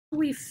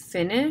We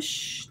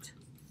finished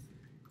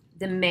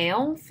the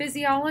male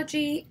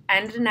physiology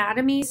and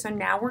anatomy, so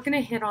now we're going to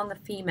hit on the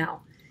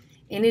female.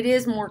 And it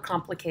is more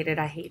complicated,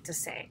 I hate to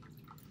say.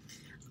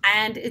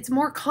 And it's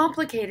more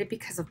complicated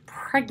because of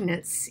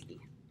pregnancy.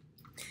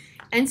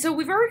 And so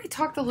we've already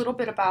talked a little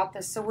bit about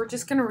this, so we're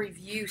just going to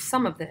review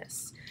some of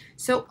this.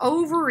 So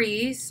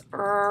ovaries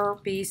are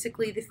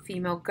basically the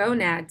female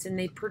gonads, and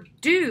they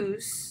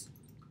produce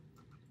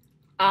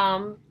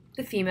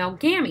the female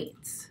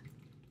gametes.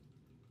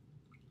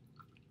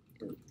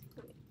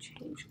 Let me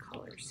change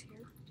colors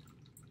here.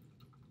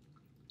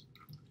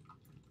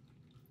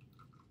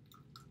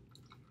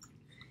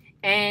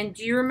 And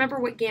do you remember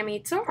what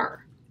gametes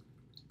are?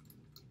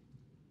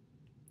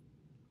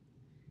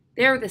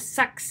 They're the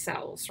sex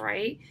cells,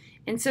 right?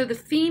 And so the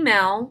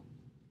female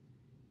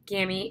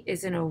gamete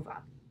is an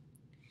ova.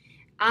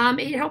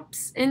 It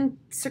helps in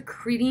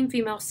secreting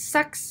female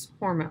sex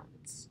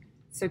hormones.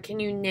 So can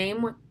you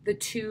name what the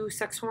two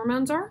sex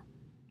hormones are?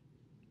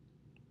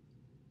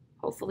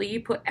 Hopefully you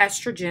put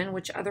estrogen,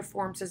 which other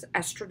forms is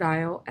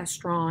estradiol,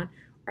 estron,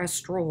 or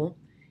estrol,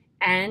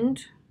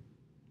 and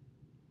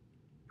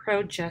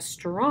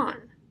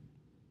progesterone.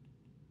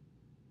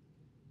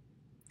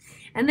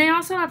 And they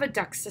also have a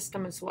duct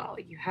system as well.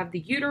 You have the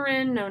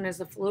uterine, known as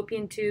the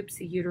fallopian tubes,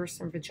 the uterus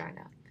and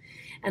vagina.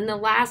 And the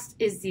last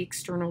is the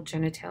external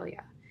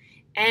genitalia.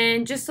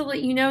 And just to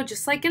let you know,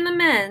 just like in the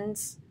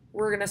men's,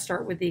 we're going to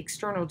start with the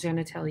external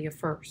genitalia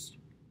first.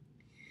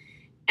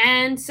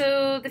 And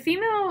so the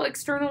female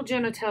external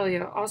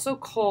genitalia, also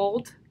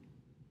called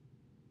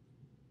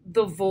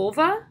the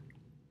vulva,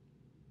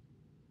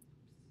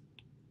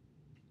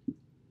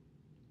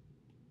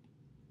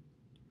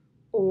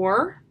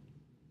 or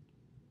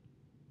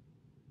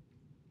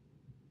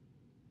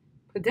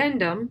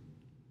pudendum,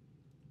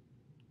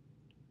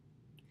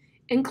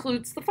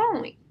 includes the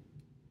following.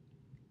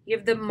 You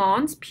have the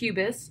mons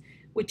pubis,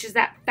 which is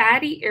that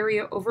fatty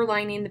area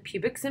overlining the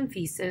pubic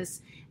symphysis,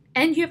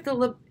 and you have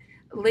the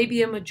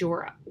labia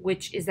majora,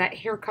 which is that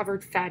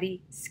hair-covered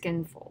fatty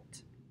skin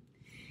fold.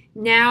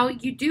 Now,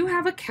 you do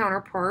have a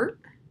counterpart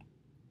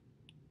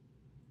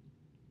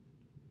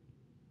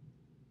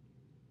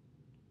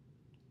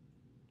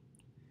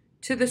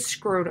to the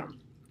scrotum.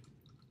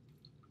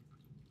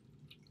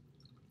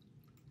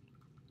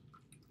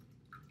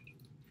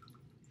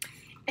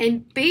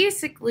 And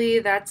basically,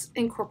 that's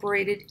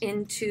incorporated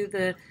into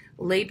the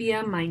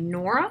labia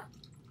minora,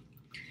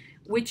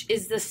 which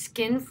is the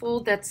skin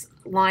fold that's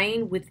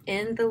lying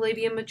within the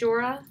labia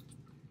majora,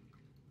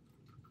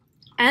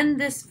 and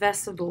this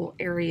vestibule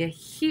area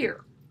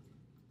here,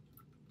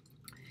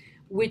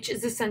 which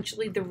is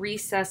essentially the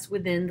recess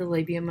within the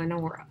labia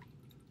minora.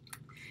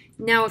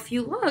 Now, if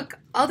you look,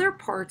 other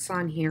parts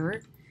on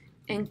here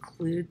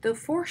include the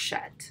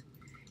fourchette.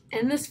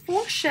 And this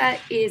fourchette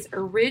is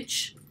a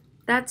ridge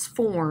that's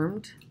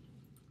formed,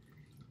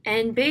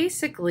 and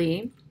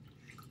basically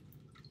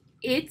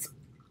it's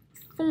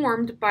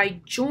formed by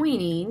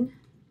joining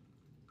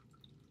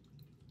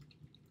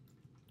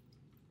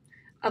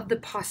of the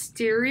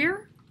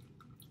posterior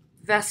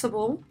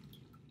vestibule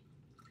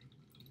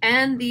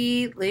and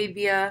the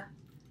labia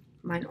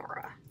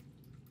minora.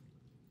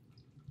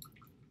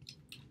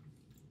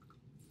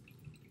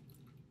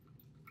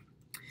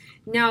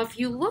 Now, if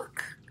you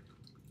look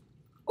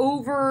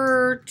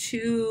over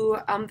to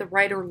the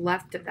right or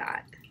left of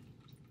that,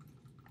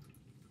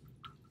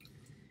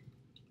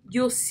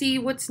 you'll see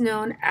what's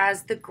known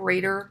as the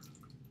greater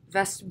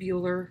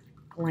vestibular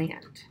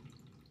gland.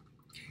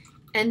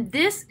 And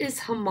this is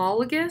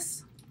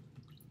homologous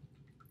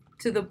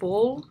to the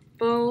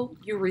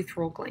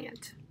bulbourethral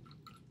gland.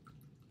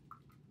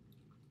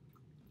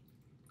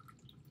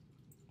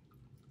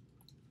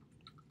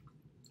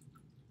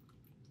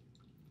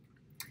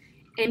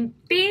 And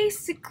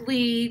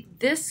basically,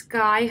 this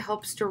guy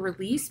helps to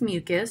release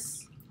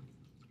mucus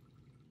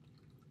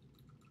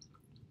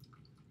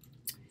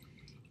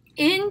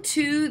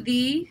into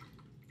the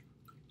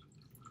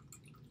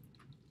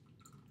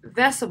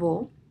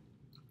vestibule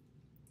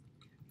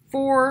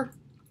for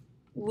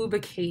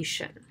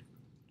lubrication.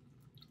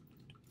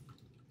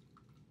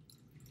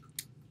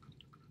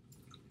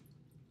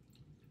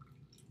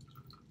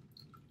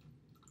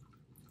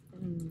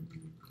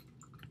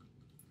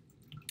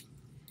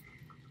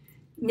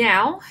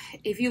 Now,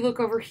 if you look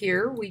over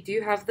here, we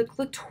do have the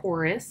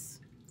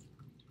clitoris,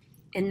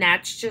 and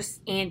that's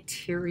just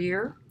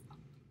anterior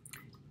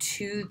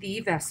to the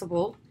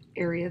vestibule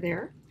area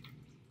there.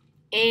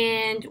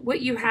 And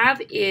what you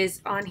have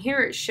is, on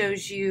here it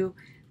shows you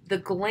the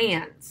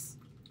glands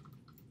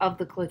of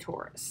the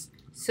clitoris.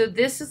 So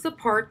this is the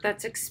part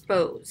that's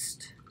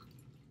exposed.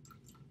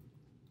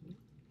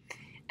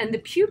 And the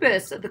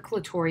pubis of the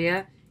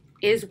clitoria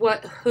is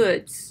what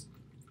hoods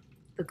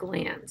the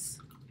glands.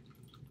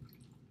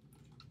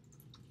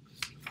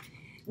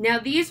 Now,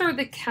 these are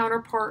the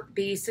counterpart,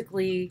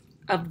 basically,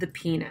 of the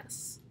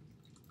penis.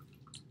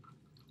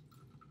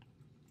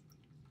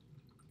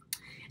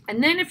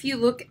 And then if you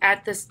look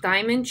at this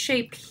diamond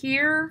shape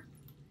here,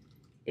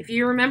 if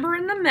you remember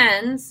in the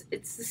men's,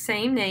 it's the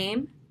same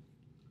name,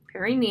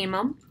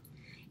 perineum.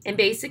 And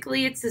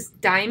basically it's this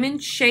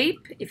diamond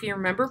shape. If you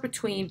remember,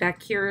 between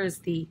back here is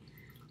the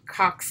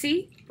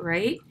coccyx,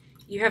 right?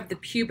 You have the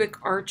pubic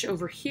arch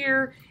over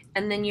here,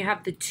 and then you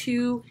have the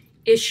two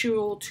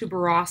ischial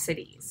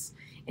tuberosities,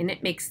 and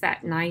it makes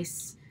that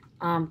nice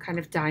kind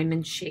of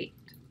diamond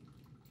shaped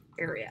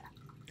area.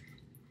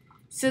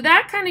 So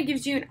that kind of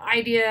gives you an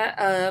idea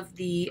of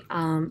the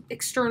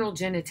external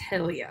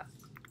genitalia.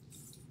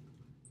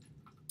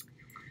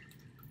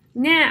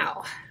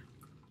 Now,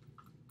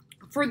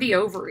 for the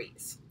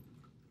ovaries.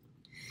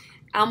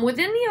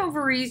 Within the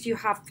ovaries, you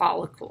have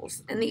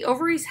follicles, and the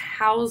ovaries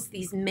house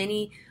these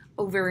many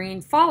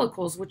ovarian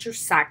follicles, which are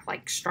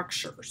sac-like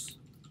structures.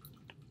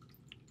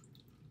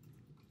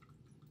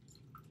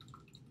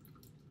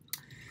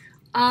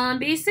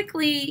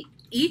 Basically,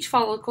 each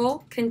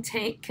follicle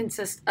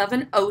consists of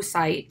an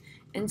oocyte,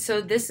 and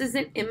so this is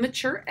an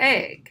immature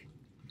egg.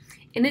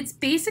 And it's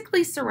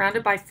basically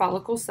surrounded by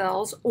follicle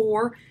cells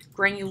or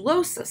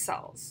granulosa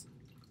cells.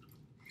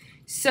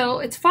 So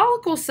it's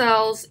follicle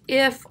cells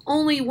if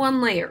only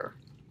one layer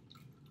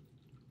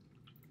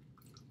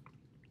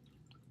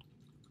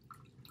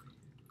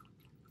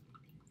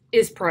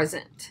is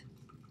present.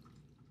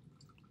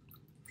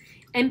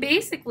 And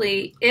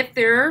basically, if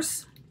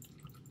there's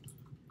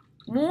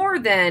more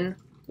than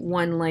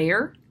one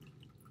layer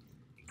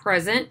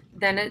present,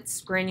 then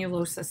it's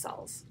granulosa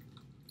cells.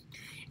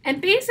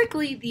 And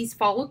basically, these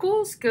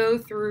follicles go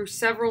through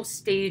several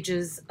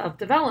stages of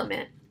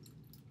development.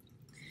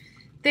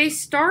 They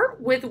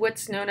start with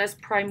what's known as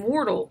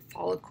primordial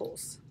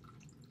follicles.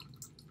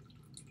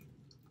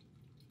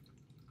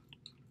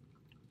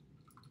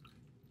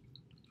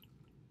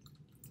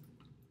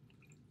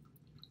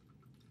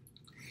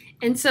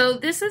 And so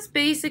this is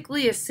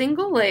basically a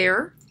single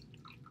layer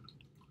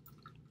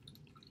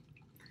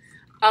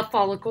of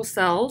follicle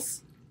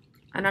cells,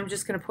 and I'm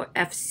just going to put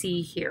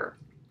FC here,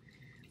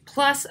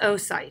 plus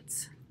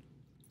oocytes.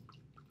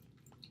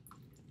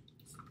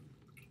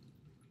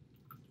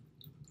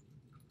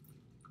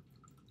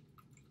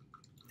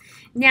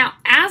 Now,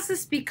 as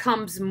this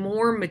becomes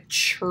more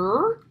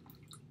mature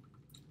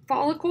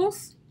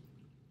follicles,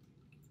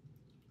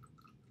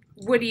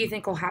 what do you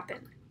think will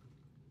happen?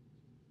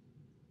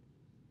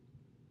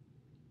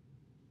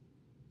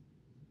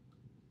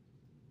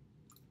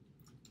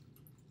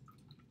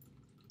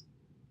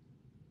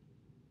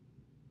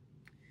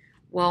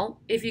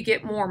 Well, if you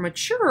get more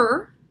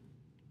mature,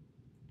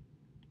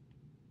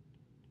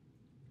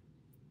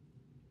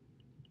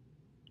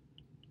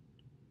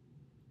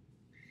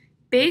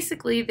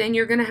 basically then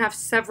you're going to have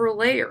several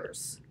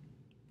layers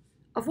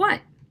of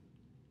what?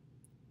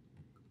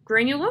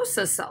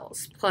 Granulosa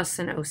cells plus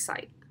an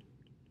oocyte.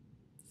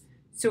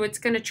 So it's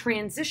going to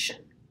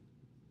transition.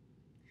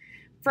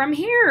 From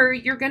here,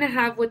 you're going to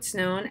have what's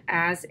known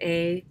as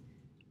a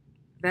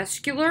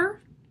vesicle,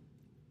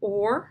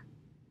 or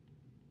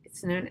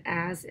it's known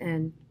as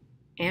an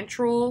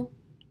antral,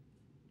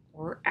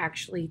 or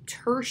actually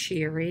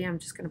tertiary, I'm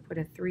just going to put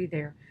a 3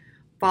 there,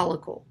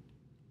 follicle.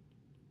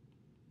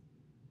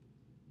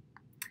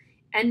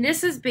 And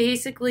this is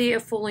basically a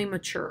fully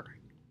mature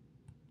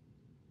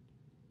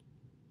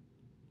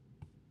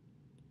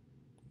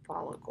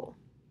follicle.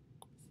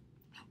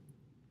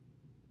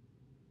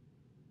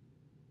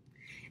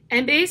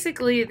 And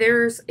basically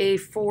there's a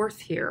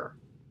fourth here.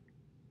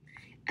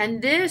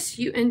 And this,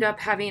 you end up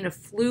having a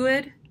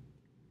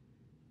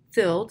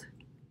fluid-filled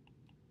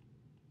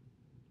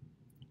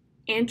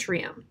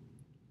antrium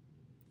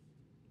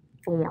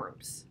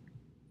forms.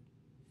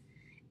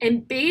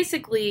 And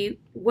basically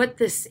what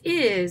this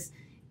is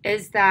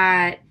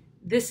that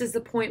this is the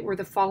point where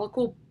the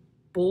follicle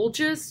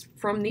bulges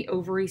from the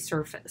ovary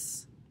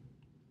surface.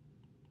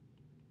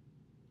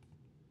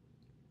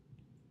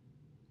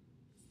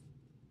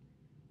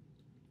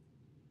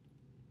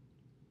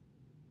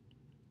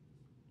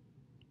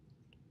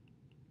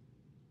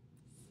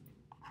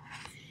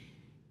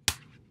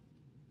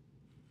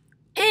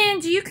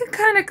 And you can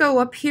kind of go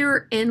up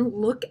here and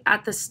look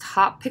at this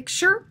top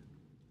picture,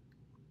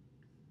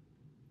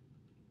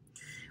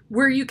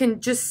 where you can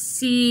just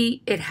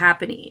see it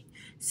happening.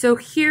 So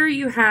here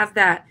you have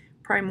that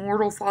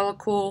primordial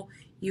follicle,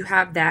 you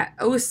have that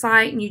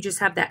oocyte, and you just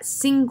have that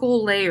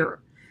single layer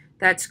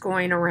that's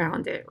going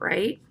around it,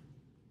 right?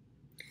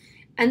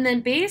 And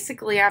then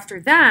basically after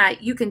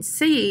that, you can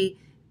see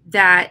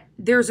that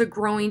there's a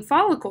growing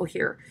follicle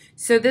here.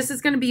 So this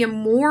is going to be a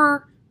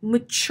more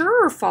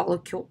mature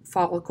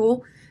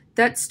follicle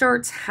that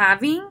starts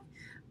having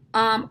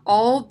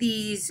all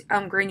these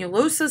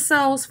granulosa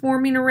cells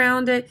forming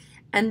around it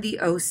and the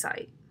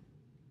oocyte.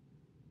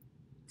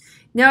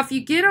 Now, if you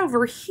get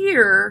over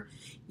here,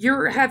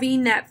 you're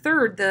having that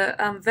third, the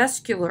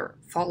vesicular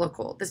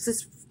follicle. This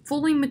is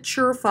fully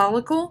mature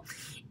follicle,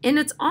 and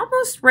it's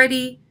almost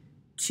ready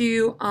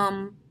to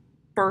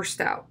burst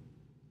out.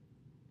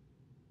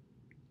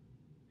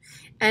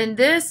 And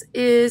this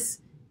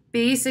is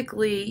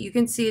basically, you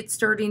can see it's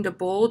starting to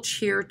bulge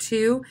here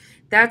too.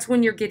 That's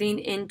when you're getting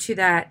into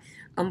that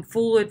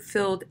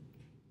fluid-filled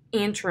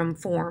antrum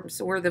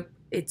forms, where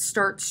it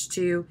starts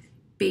to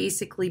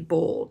basically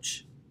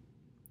bulge.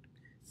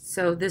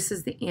 So this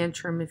is the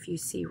antrum, if you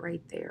see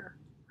right there,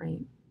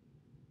 right?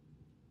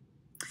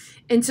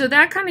 And so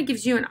that kind of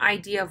gives you an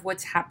idea of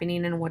what's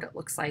happening and what it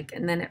looks like.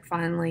 And then it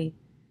finally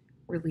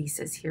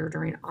releases here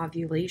during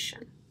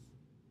ovulation.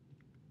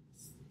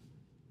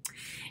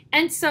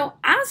 And so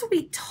as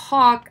we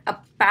talk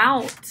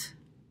about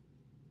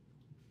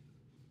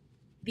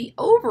the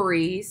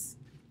ovaries,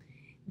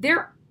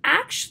 they're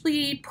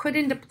actually put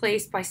into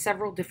place by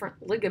several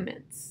different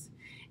ligaments.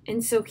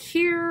 And so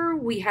here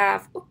we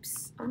have,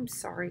 oops, I'm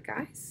sorry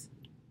guys,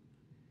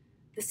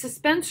 the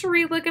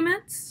suspensory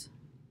ligaments,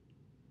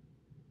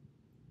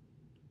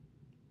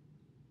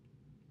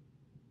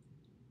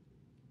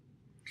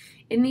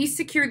 and these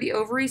secure the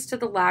ovaries to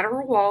the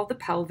lateral wall of the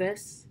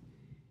pelvis.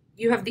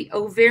 You have the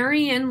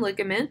ovarian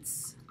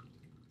ligaments.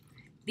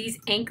 These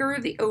anchor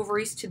the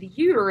ovaries to the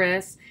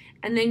uterus,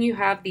 and then you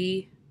have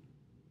the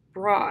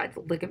broad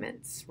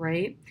ligaments,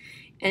 right?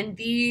 And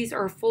these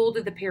are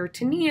folded the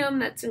peritoneum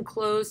that's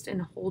enclosed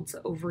and holds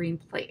the ovary in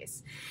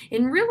place.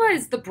 And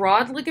realize the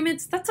broad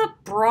ligaments, that's a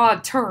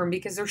broad term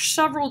because there's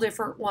several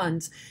different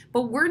ones,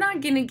 but we're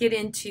not going to get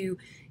into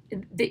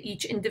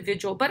each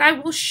individual, but I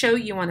will show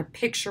you on a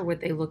picture what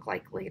they look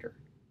like later.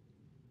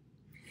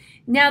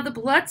 Now, the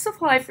blood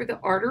supply for the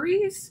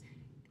arteries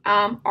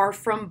are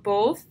from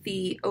both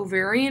the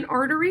ovarian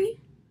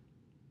artery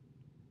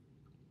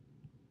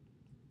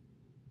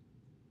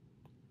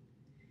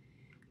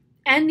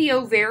and the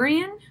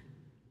ovarian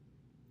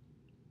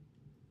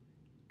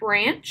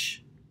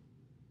branch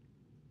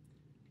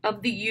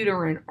of the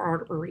uterine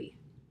artery.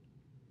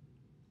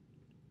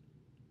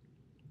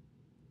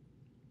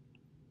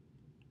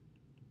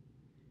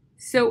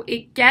 So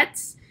it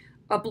gets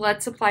a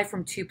blood supply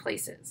from two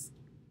places.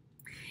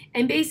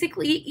 And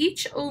basically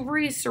each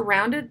ovary is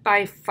surrounded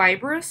by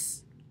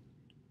fibrous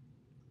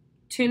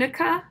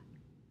tunica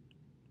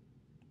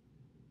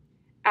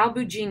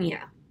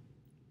albuginea.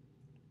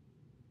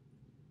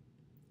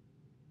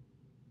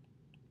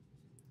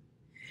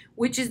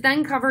 Which is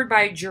then covered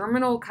by a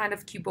germinal kind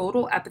of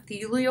cuboidal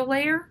epithelial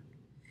layer.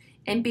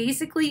 And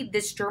basically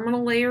this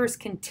germinal layer is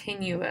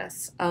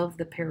continuous of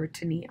the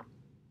peritoneum.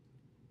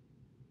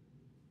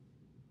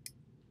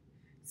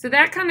 So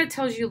that kind of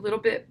tells you a little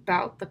bit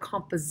about the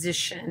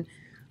composition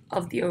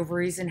of the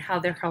ovaries and how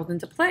they're held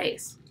into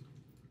place.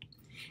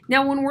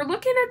 Now, when we're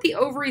looking at the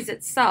ovaries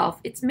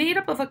itself, it's made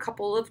up of a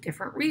couple of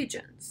different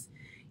regions.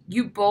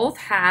 You both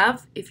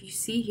have, if you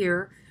see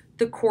here,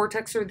 the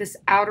cortex or this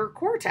outer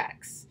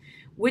cortex,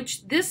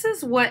 which this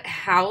is what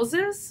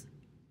houses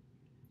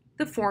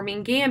the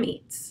forming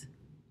gametes.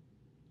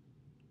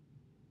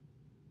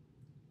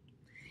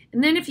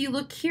 And then if you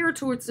look here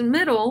towards the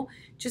middle,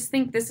 just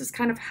think this is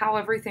kind of how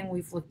everything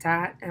we've looked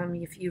at.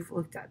 If you've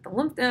looked at the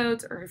lymph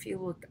nodes or if you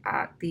looked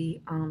at the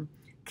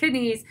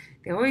kidneys,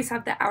 they always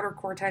have the outer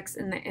cortex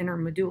and the inner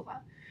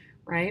medulla,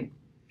 right?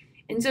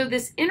 And so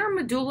this inner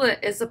medulla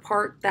is a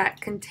part that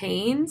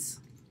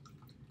contains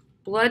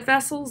blood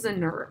vessels and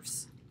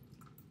nerves.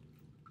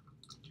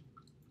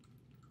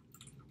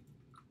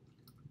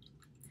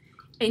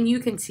 And you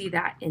can see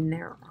that in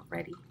there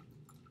already.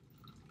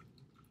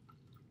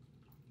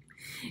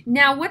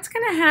 Now, what's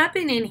going to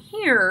happen in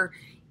here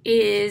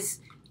is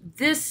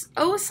this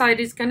oocyte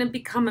is going to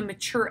become a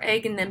mature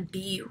egg and then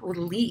be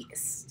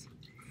released.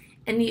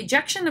 And the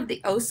ejection of the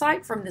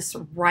oocyte from this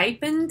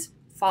ripened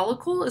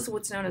follicle is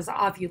what's known as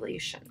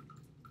ovulation.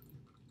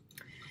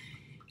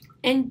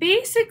 And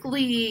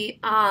basically,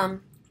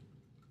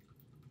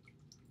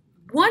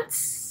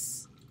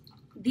 once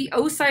the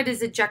oocyte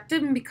is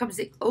ejected and becomes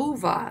the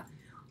ova,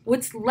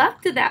 what's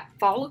left of that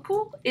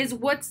follicle is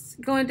what's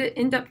going to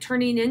end up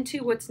turning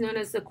into what's known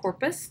as the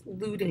corpus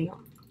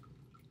luteum.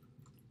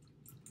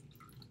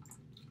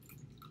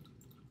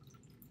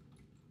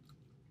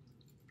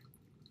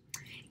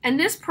 And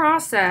this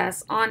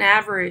process, on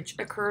average,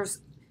 occurs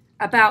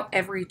about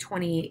every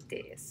 28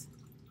 days.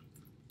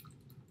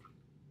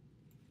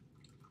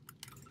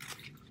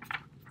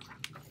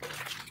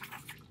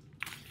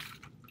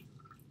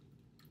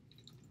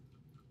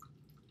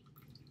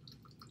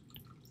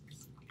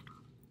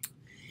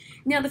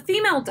 Now, the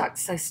female duct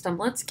system,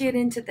 let's get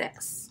into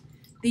this.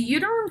 The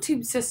uterine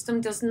tube system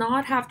does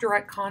not have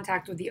direct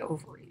contact with the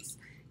ovaries.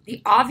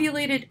 The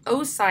ovulated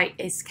oocyte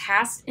is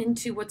cast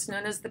into what's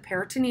known as the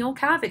peritoneal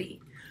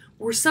cavity,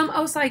 where some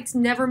oocytes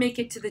never make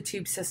it to the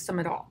tube system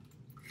at all.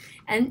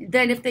 And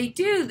then if they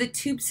do, the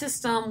tube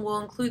system will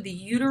include the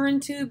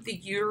uterine tube, the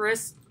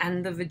uterus,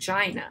 and the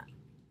vagina.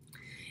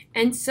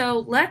 And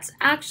so let's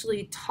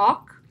actually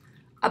talk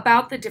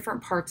about the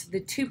different parts of the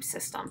tube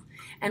system.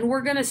 And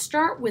we're going to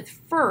start with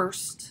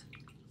first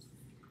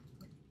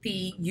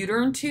the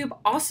uterine tube,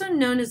 also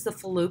known as the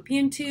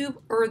fallopian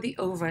tube or the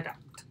oviduct.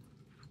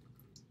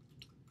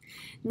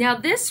 Now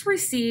this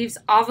receives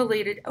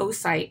ovulated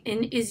oocyte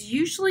and is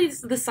usually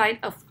the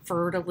site of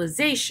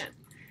fertilization.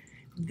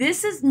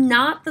 This is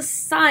not the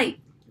site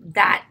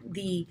that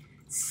the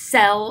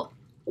cell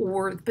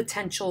or the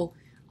potential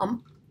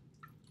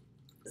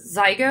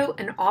zygote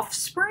and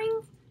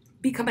offspring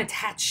become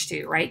attached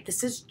to, right?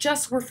 This is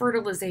just where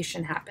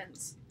fertilization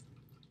happens.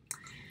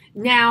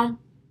 Now,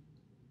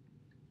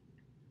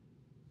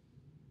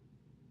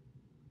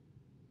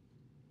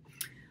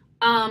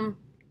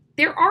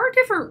 There are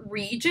different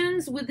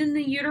regions within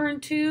the uterine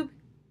tube.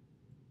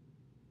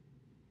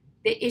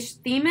 The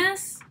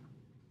isthmus,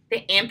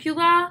 the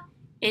ampulla,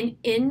 and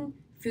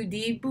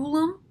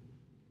infundibulum,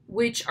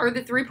 which are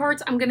the three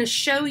parts I'm going to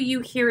show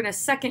you here in a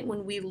second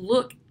when we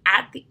look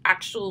at the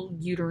actual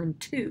uterine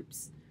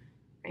tubes.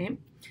 Right?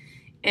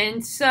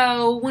 And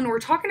so when we're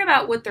talking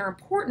about what they're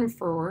important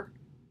for,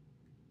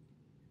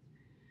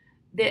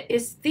 the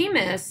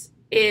isthmus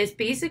is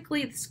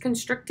basically this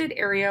constricted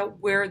area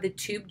where the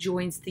tube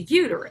joins the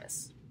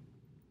uterus.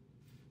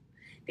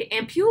 The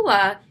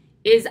ampulla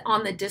is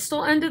on the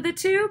distal end of the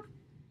tube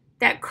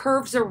that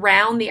curves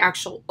around the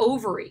actual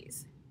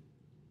ovaries.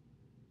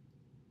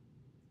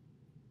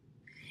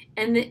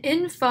 And the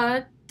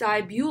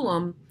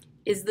infundibulum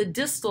is the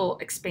distal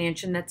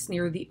expansion that's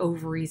near the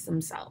ovaries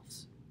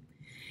themselves.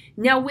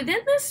 Now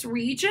within this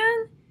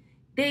region,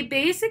 they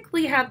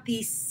basically have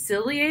these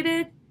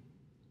ciliated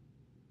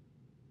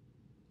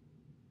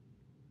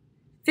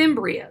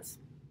fimbrias.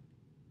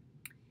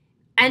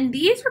 And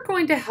these are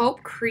going to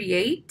help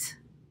create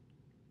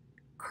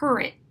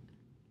current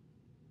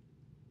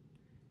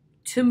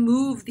to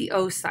move the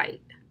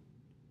oocyte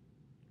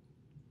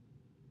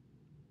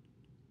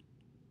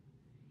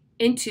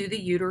into the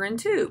uterine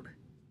tube.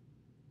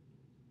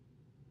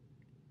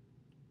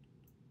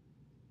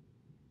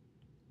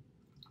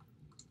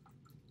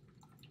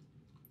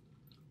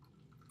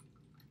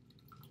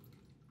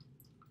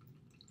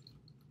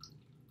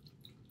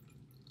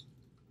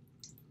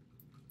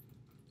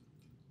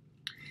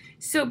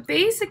 So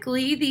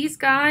basically, these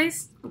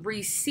guys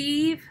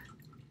receive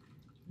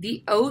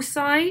the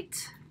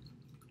oocyte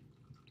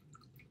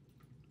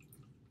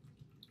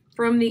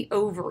from the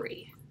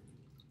ovary.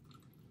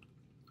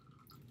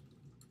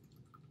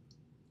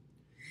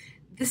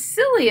 The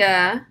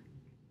cilia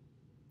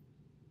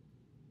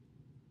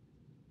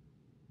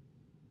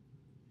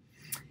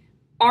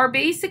are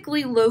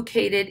basically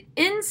located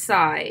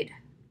inside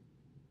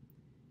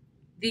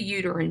the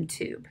uterine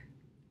tube.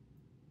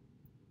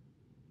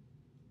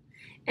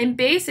 And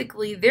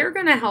basically, they're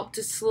going to help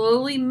to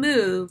slowly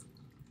move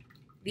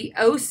the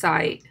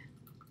oocyte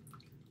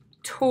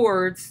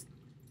towards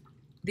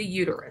the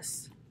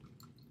uterus.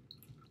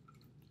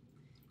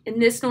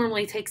 And this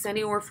normally takes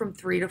anywhere from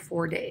 3 to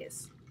 4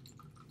 days.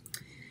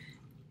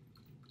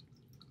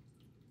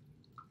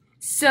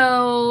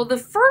 So the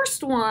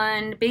first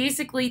one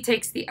basically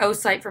takes the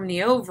oocyte from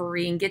the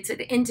ovary and gets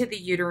it into the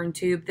uterine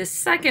tube. The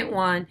second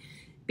one,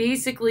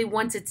 basically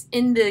once it's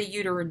in the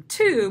uterine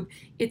tube,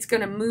 it's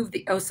going to move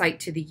the oocyte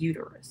to the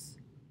uterus.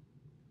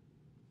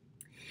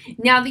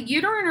 Now the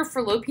uterine or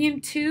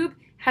fallopian tube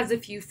has a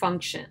few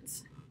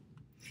functions.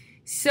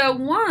 So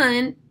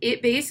one,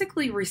 it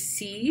basically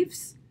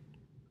receives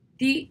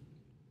the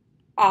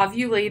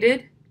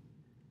ovulated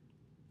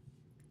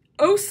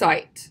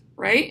oocyte,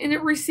 right? And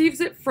it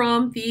receives it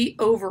from the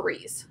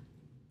ovaries.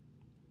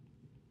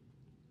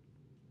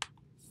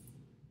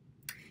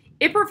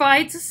 It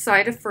provides a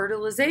site of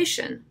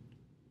fertilization.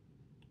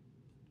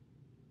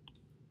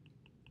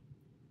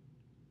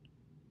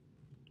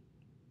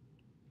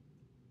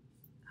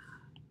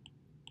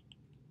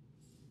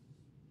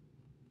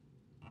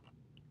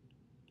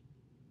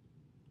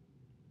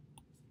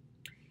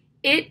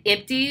 It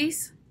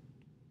empties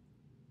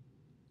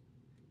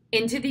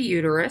into the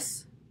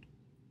uterus.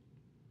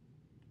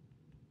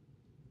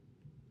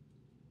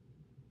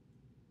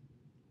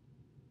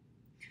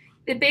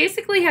 It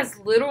basically has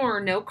little or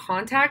no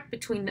contact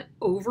between the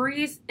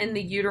ovaries and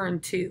the uterine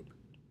tube.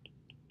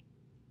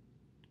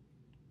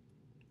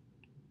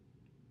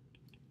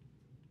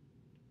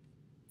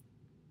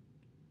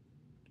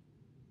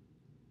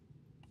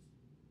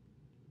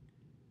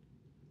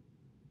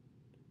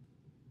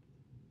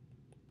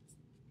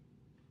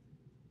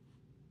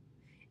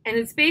 And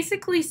it's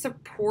basically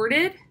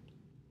supported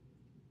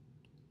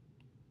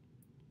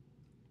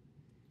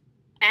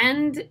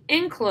and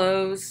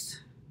enclosed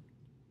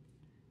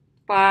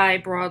by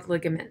broad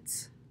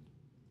ligaments.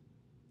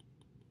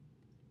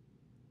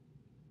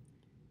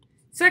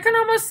 So I can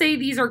almost say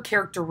these are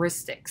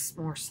characteristics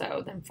more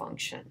so than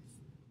function.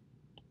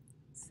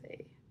 Let's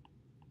see.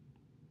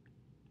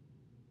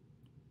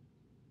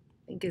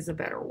 I think is a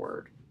better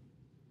word.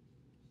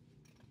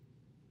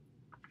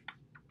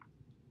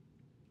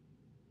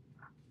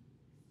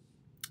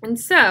 And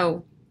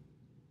so,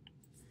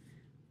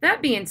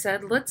 that being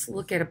said, let's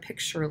look at a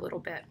picture a little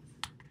bit.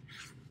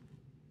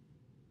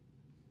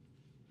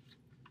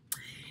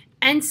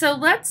 And so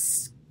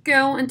let's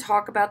go and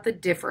talk about the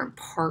different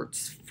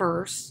parts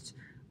first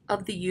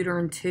of the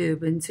uterine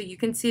tube. And so you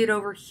can see it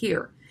over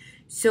here.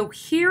 So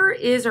here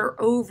is our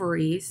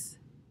ovaries.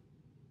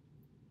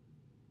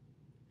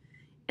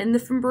 And the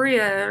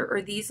fimbria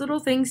are these little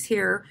things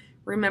here.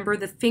 Remember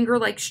the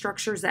finger-like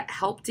structures that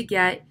help to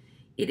get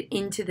it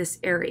into this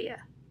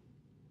area.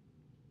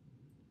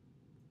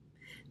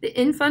 The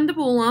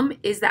infundibulum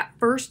is that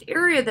first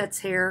area that's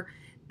here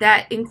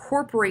that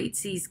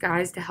incorporates these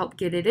guys to help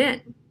get it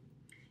in.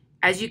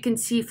 As you can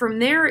see from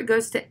there, it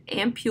goes to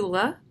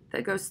ampulla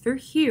that goes through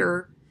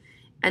here,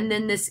 and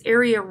then this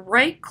area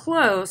right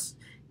close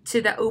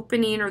to the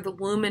opening or the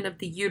lumen of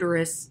the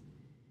uterus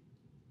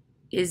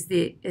is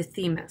the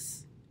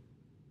isthmus,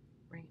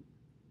 right?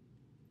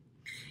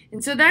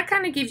 And so that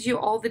kind of gives you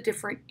all the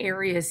different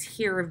areas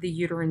here of the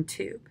uterine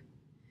tube.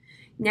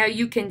 Now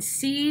you can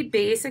see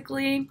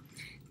basically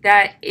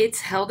that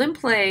it's held in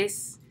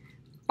place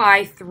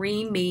by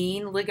 3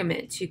 main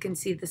ligaments. You can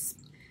see the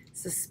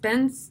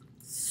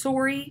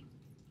suspensory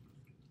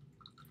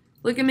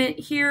ligament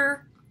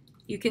here.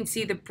 You can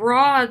see the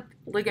broad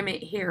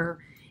ligament here.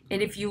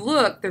 And if you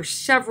look, there's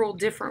several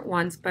different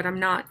ones, but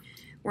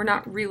we're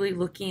not really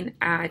looking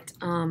at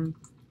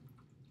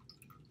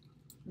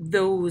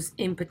those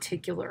in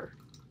particular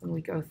when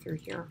we go through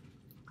here.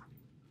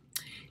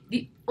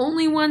 The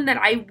only one that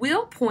I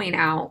will point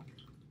out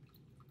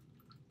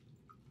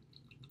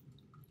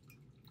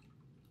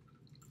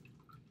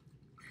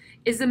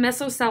is the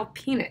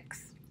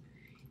mesosalpinx.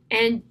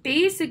 And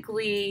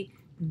basically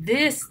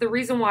this, the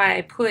reason why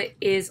I put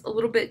is a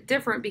little bit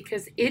different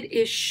because it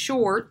is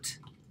short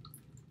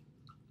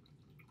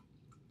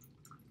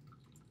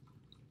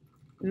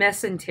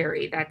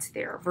mesentery that's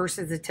there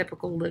versus a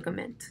typical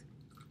ligament.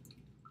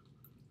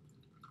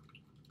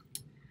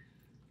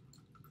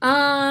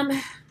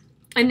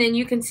 And then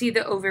you can see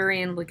the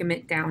ovarian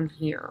ligament down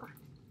here.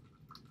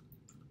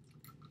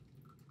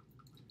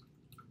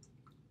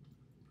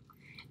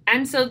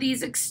 And so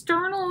these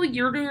external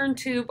uterine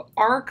tube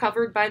are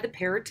covered by the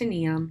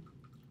peritoneum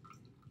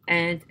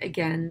and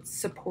again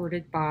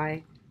supported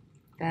by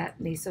that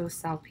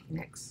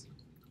mesosalpinx.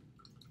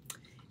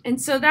 And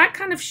so that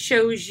kind of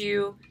shows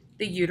you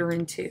the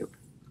uterine tube.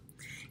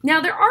 Now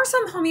there are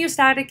some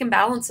homeostatic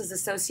imbalances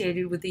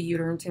associated with the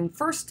uterine tube.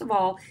 First of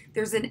all,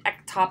 there's an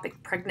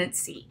ectopic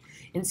pregnancy.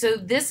 And so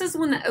this is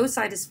when the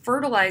oocyte is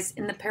fertilized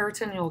in the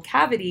peritoneal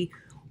cavity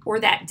or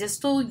that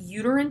distal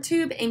uterine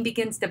tube and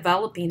begins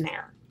developing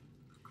there.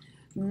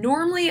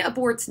 Normally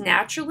aborts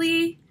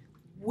naturally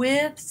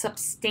with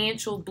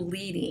substantial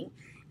bleeding,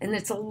 and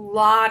it's a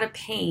lot of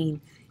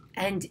pain.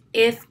 And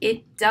if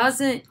it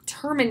doesn't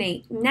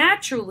terminate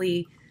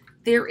naturally,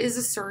 there is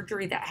a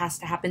surgery that has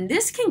to happen.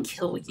 This can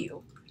kill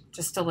you,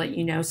 just to let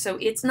you know. So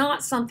it's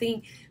not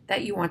something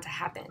that you want to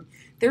happen.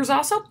 There's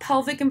also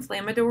pelvic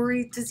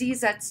inflammatory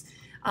disease that's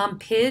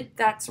PID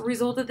that's a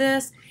result of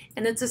this,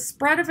 and it's a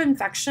spread of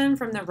infection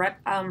from the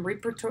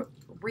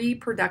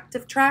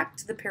reproductive tract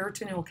to the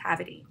peritoneal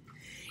cavity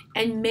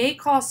and may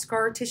cause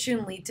scar tissue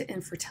and lead to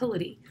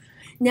infertility.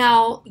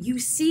 Now, you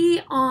see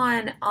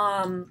on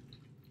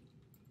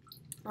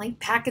like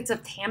packets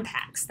of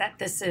Tampax that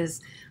this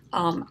is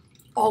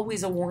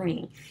always a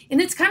warning.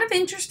 And it's kind of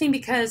interesting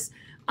because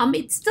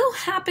it still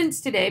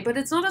happens today, but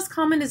it's not as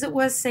common as it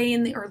was, say,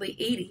 in the early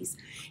 80s.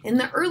 In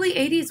the early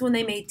 80s, when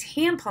they made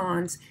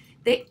tampons,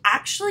 they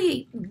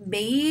actually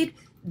made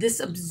this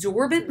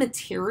absorbent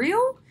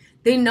material.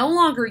 They no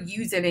longer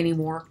use it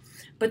anymore,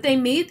 but they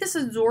made this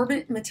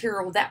absorbent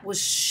material that was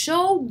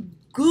so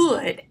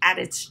good at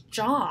its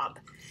job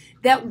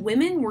that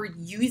women were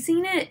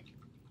using it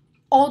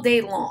all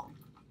day long.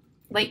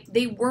 Like,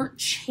 they weren't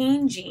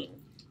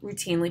changing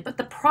routinely. But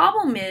the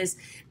problem is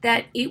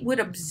that it would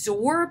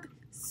absorb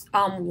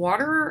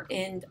water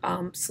and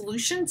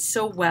solution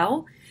so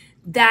well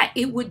that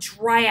it would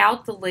dry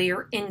out the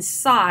layer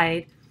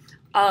inside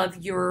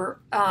of your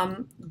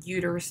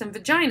uterus and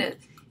vagina.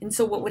 And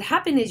so what would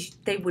happen is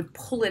they would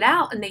pull it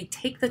out and they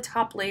take the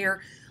top layer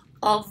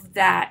of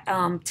that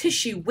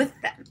tissue with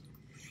them.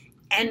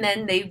 And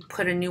then they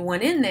put a new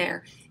one in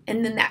there.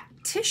 And then that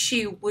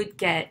tissue would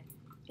get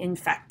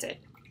infected.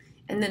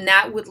 And then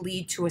that would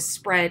lead to a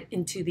spread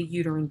into the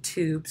uterine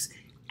tubes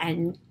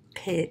and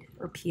PID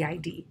or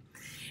PID.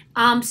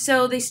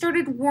 So they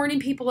started warning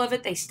people of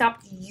it. They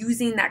stopped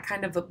using that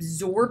kind of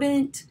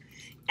absorbent.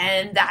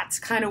 And that's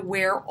kind of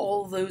where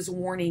all those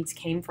warnings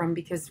came from,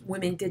 because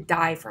women did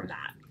die from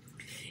that.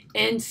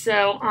 And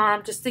so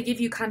just to give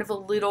you kind of a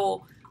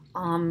little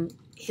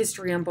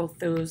history on both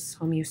those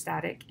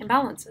homeostatic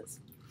imbalances.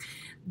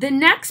 The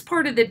next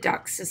part of the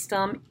duct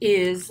system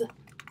is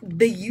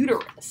the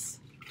uterus.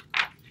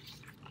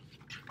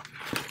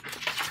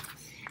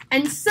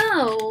 And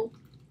so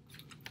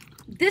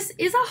this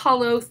is a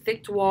hollow,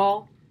 thick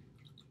wall,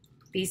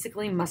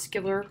 basically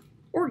muscular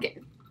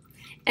organ.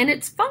 And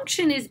its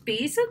function is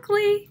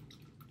basically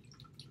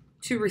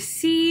to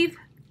receive,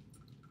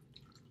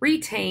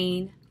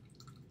 retain,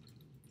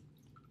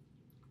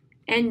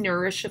 and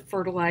nourish a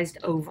fertilized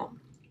ovum.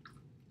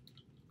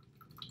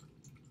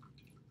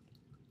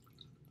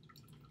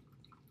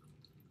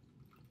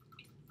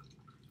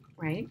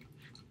 Right?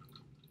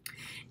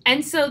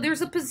 And so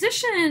there's a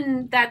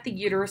position that the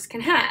uterus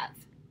can have.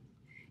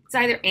 It's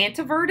either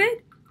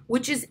anteverted,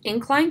 which is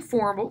inclined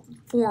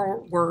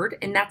forward,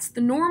 and that's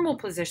the normal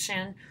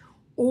position,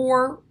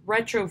 or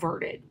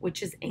retroverted,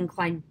 which is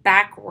inclined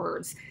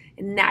backwards,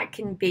 and that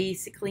can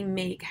basically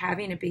make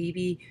having a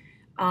baby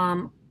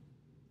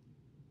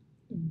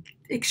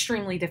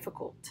extremely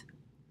difficult.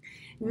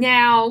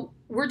 Now,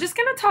 we're just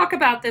going to talk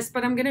about this,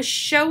 but I'm going to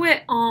show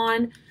it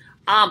on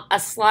a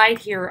slide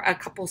here, a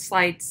couple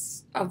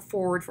slides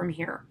forward from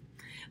here.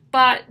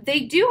 But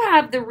they do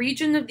have the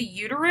region of the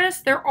uterus.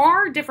 There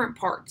are different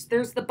parts.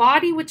 There's the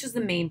body, which is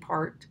the main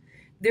part.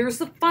 There's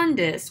the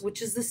fundus,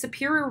 which is the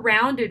superior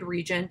rounded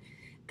region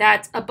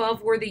that's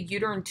above where the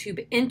uterine tube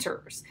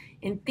enters.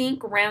 And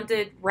think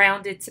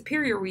rounded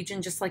superior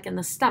region, just like in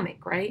the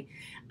stomach, right?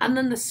 And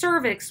then the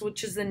cervix,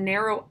 which is the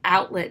narrow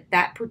outlet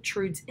that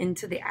protrudes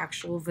into the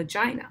actual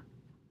vagina.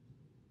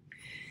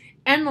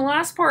 And the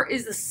last part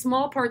is the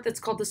small part that's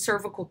called the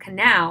cervical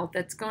canal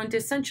that's going to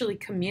essentially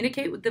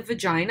communicate with the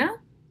vagina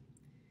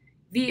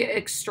via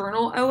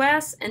external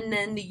OS and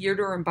then the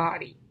uterine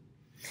body.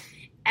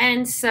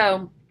 And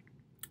so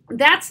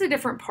that's the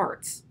different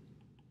parts.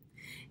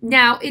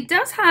 Now, it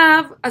does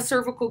have a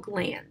cervical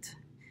gland,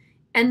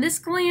 and this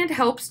gland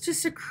helps to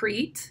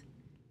secrete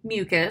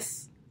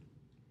mucus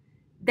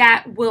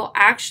that will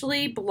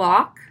actually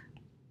block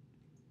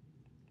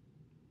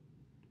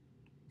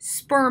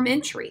sperm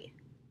entry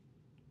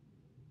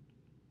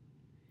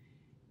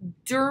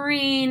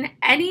during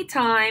any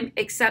time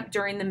except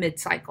during the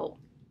mid-cycle.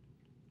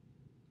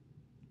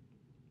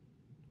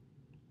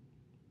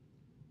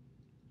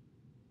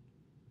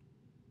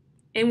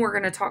 And we're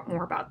going to talk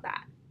more about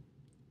that.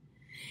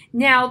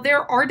 Now,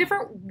 there are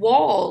different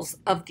walls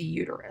of the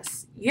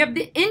uterus. You have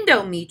the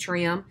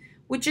endometrium,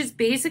 which is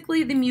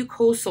basically the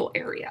mucosal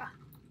area.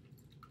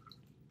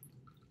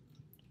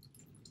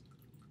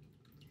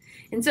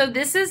 And so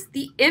this is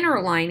the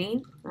inner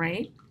lining,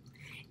 right?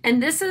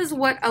 And this is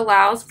what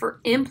allows for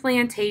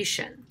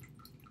implantation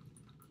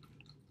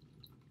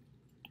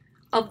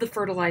of the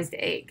fertilized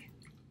egg.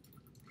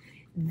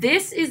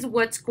 This is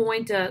what's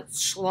going to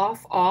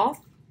slough off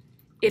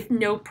if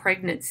no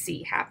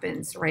pregnancy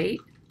happens, right?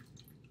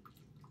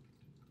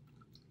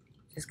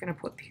 Just going to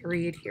put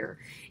period here.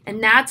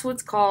 And that's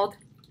what's called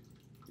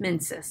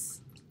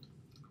menses.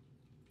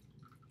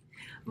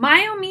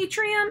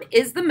 Myometrium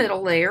is the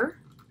middle layer.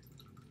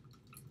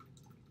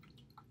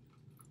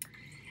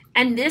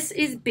 And this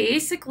is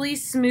basically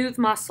smooth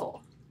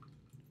muscle.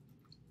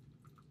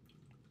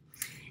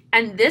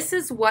 And this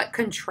is what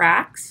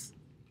contracts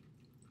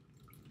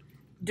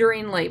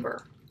during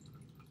labor.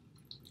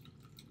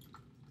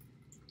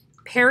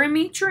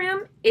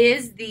 Perimetrium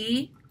is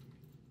the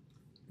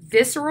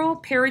visceral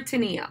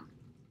peritoneum.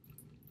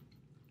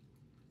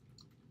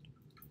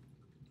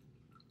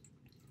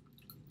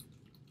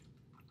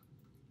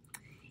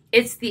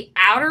 It's the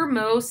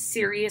outermost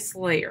serous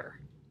layer.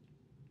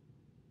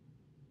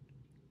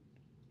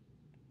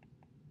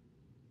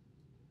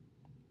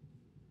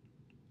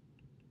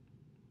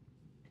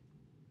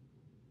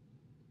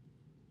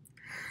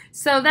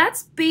 So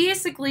that's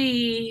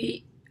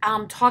basically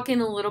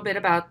talking a little bit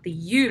about the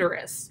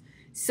uterus.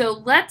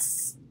 So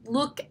let's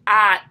look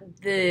at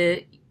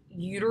the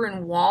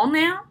uterine wall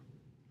now,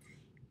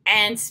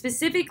 and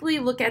specifically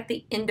look at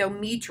the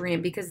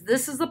endometrium, because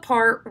this is the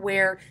part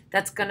where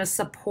that's going to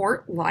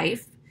support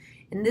life,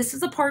 and this is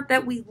the part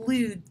that we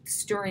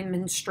lose during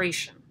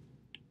menstruation.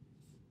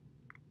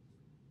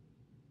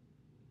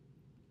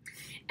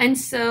 And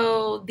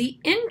so the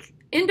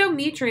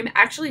endometrium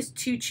actually has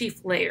two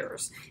chief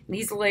layers, and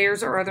these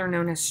layers are otherwise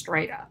known as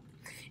strata.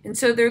 And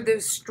so they're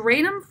the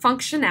stratum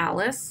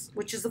functionalis,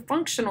 which is the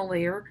functional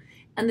layer,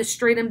 and the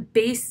stratum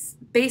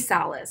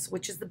basalis,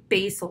 which is the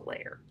basal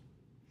layer.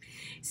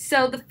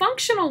 So the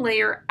functional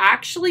layer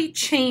actually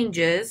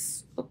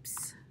changes,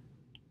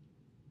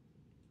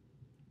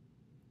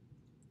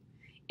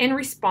 in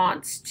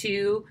response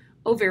to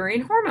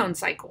ovarian hormone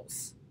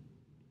cycles.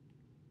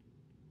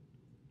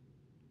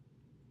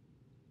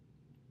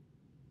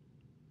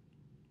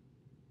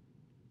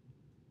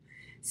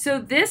 So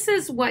this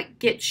is what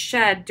gets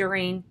shed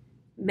during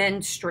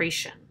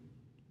menstruation.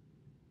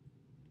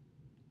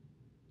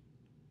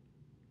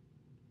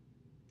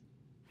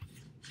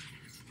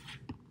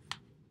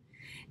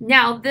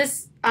 Now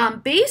this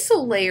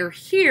basal layer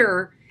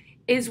here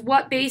is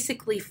what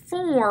basically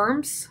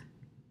forms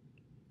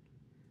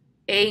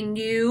a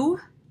new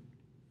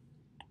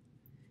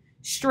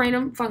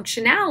stratum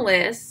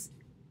functionalis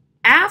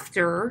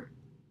after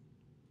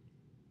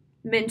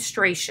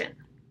menstruation.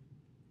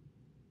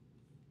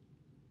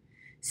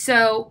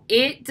 So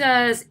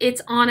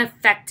it's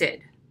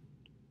unaffected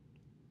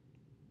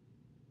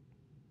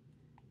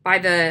by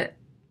the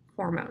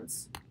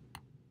hormones.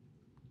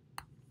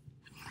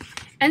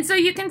 And so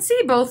you can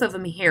see both of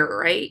them here,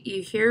 right?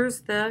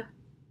 Here's the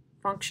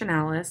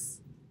functionalis,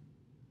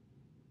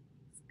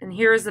 and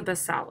here's the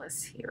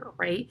basalis here,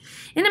 right?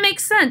 And it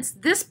makes sense.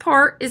 This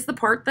part is the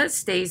part that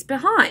stays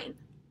behind.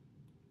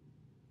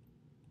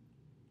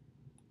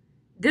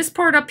 This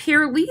part up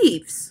here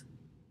leaves.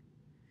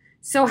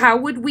 So how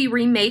would we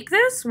remake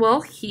this?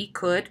 Well, he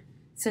could,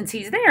 since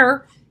he's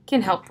there,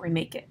 can help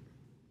remake it.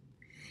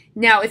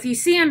 Now, if you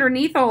see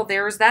underneath all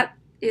there is that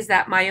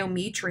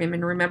myometrium,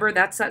 and remember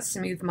that's that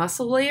smooth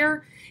muscle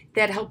layer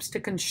that helps to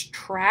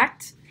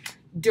contract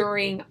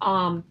during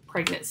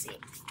pregnancy.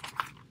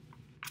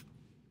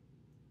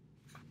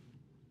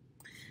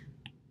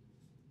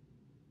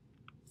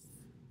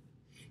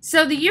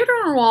 So the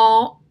uterine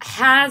wall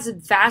has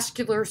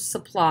vascular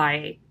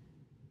supply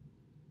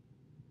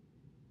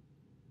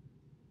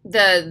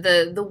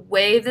the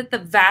way that the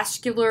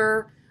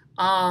vascular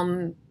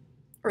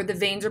or the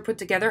veins are put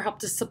together help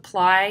to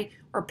supply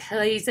or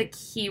plays a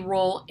key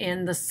role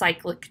in the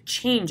cyclic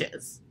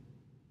changes.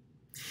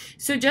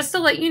 So just to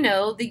let you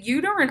know, the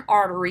uterine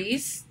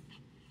arteries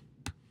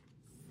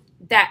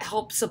that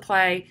help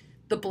supply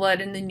the blood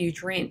and the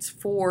nutrients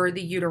for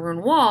the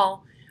uterine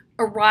wall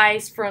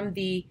arise from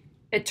the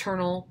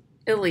internal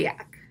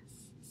iliac.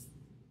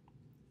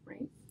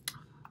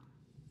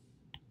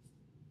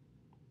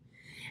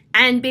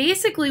 And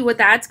basically what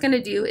that's going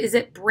to do is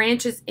it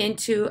branches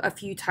into a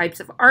few types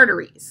of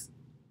arteries.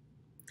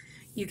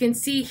 You can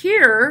see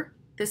here,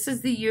 this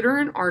is the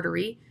uterine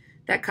artery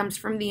that comes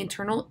from the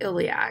internal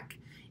iliac.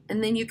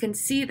 And then you can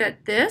see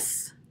that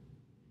this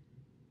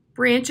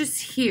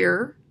branches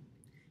here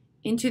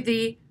into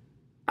the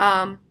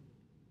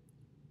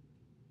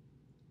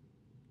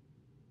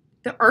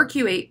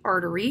arcuate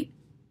artery.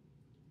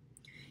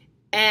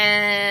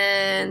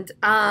 And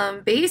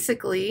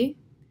basically,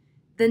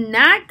 then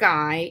that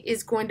guy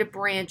is going to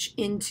branch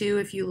into,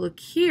 if you look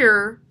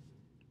here,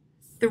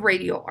 the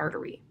radial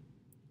artery.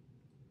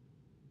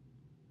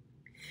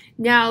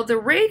 Now, the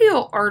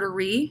radial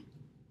artery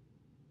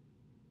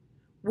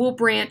will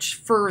branch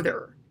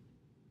further.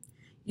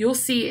 You'll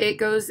see it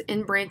goes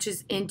and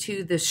branches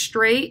into the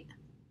straight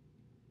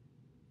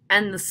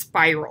and the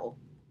spiral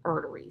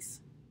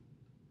arteries.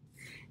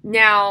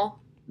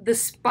 Now, the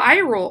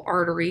spiral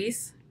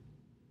arteries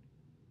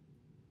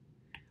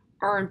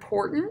are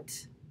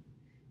important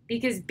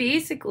because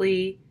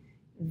basically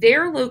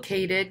they're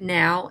located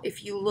now,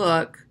 if you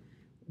look,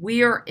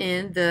 we are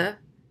in the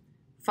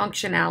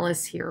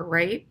functionalis here,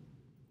 right?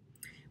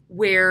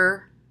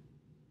 Where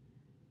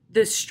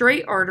the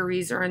straight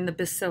arteries are in the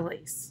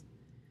bacillus.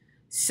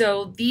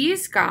 So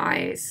these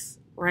guys,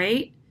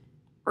 right,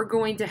 are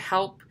going to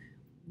help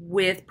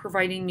with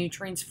providing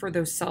nutrients for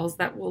those cells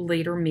that will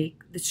later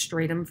make the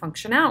stratum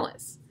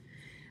functionalis.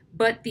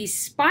 But these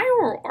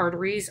spiral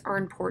arteries are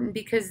important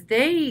because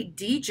they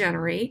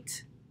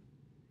degenerate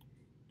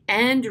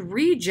and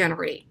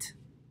regenerate.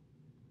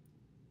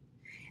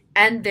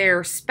 And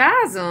their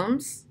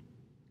spasms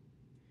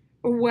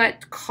are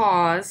what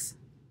cause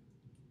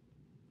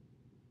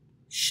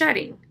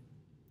shedding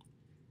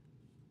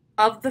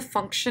of the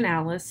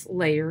functionalis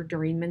layer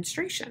during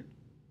menstruation.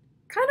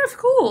 Kind of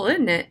cool,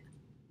 isn't it?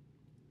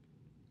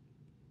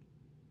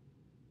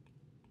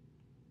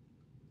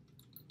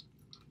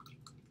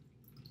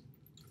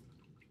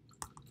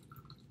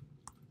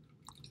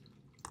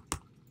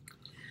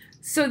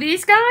 So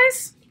these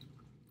guys,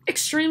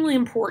 extremely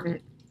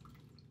important.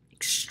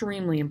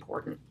 Extremely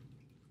important.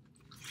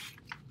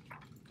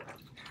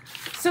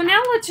 So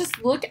now let's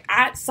just look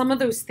at some of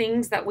those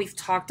things that we've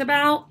talked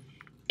about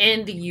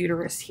in the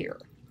uterus here.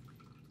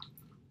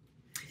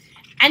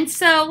 And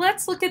so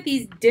let's look at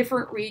these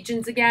different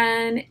regions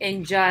again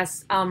and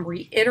just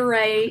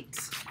reiterate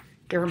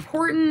their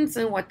importance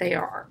and what they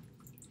are.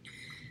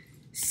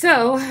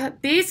 So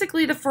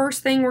basically the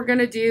first thing we're going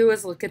to do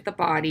is look at the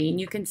body.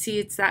 And you can see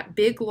it's that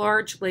big,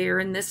 large layer,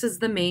 and this is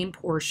the main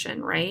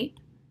portion, right?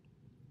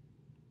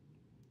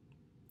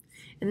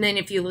 And then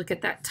if you look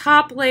at that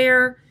top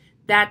layer,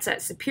 that's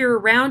that superior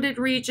rounded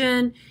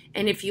region.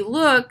 And if you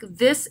look,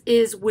 this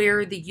is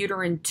where the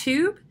uterine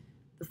tube,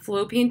 the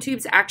fallopian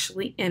tubes,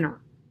 actually enter.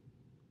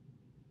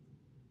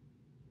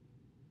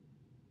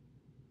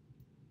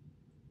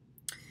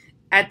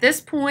 At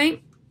this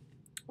point,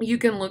 you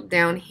can look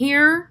down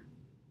here.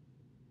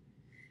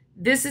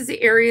 This is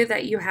the area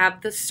that you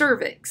have the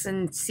cervix,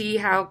 and see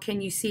how,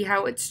 can you see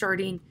how it's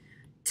starting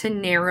to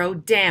narrow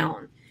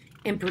down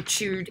and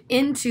protrude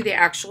into the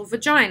actual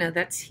vagina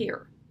that's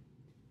here.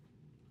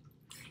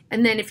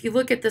 And then if you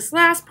look at this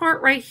last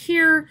part right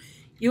here,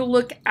 you'll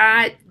look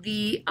at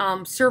the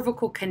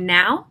cervical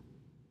canal.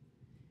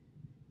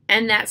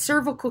 And that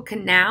cervical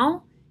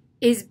canal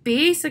is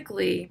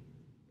basically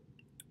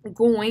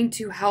going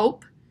to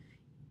help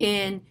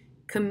in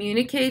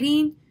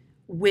communicating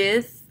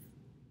with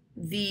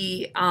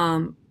the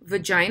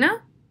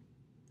vagina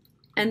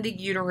and the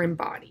uterine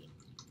body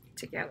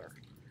together.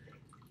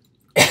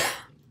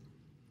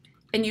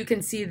 And you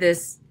can see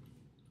this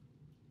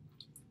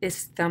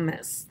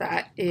isthmus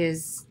that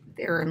is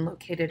there and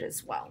located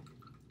as well.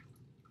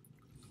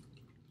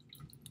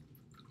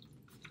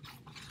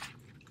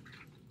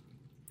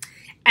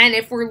 And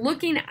if we're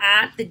looking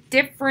at the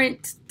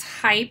different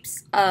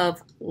types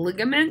of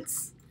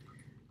ligaments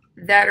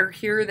that are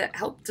here that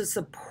help to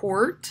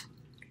support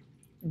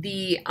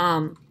the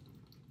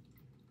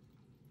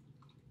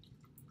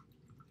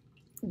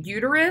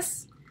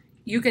uterus,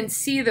 you can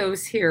see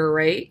those here,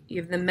 right?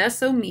 You have the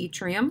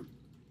mesometrium,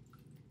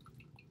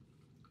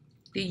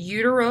 the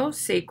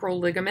uterosacral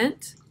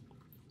ligament,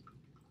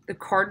 the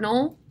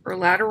cardinal or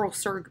lateral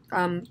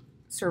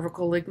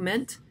cervical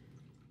ligament,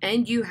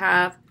 and you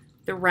have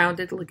the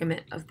rounded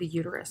ligament of the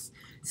uterus.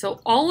 So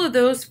all of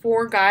those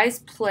four guys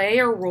play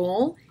a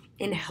role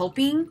in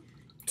helping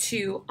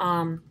to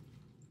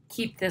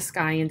keep this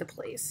guy into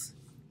place.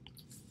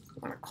 I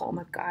want to call him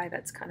a guy,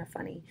 that's kind of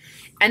funny.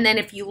 And then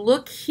if you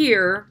look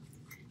here,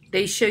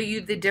 they show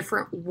you the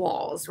different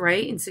walls,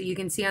 right? And so you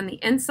can see on the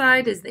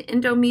inside is the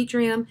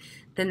endometrium,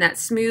 then that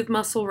smooth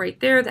muscle right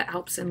there that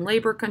helps in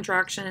labor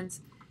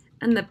contractions,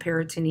 and the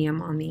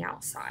peritoneum on the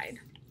outside.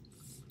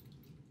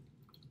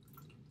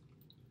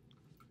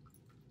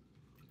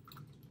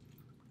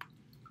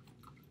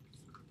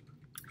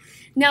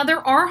 Now,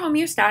 there are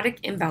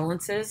homeostatic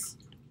imbalances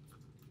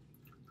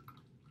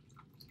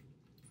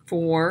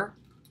for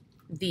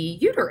the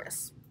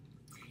uterus.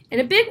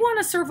 And a big one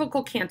is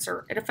cervical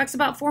cancer. It affects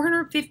about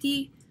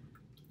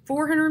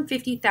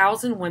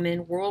 450,000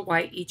 women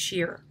worldwide each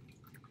year,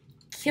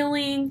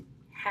 killing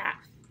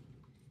half.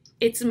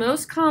 It's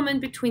most common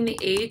between the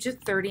age of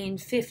 30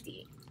 and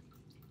 50.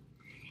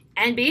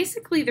 And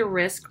basically the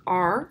risks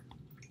are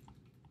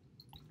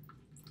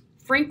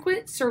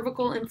frequent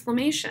cervical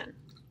inflammation,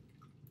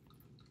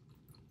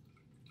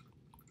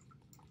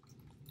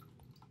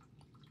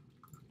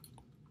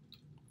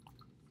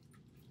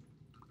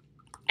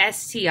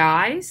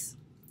 STIs,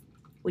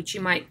 which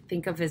you might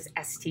think of as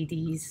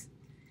STDs,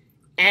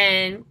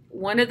 and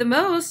one of the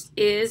most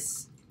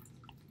is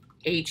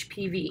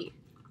HPV.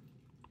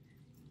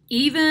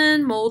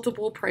 Even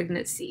multiple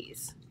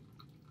pregnancies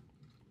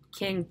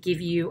can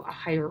give you a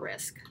higher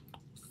risk.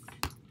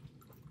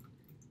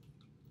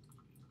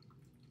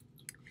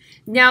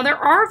 Now, there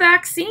are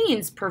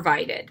vaccines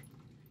provided.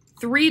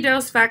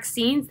 3-dose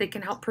vaccines that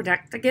can help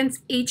protect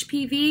against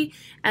HPV,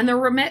 and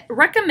they're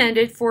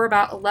recommended for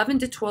about 11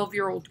 to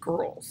 12-year-old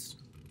girls.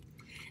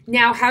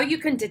 Now, how you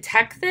can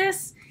detect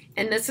this,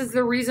 and this is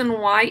the reason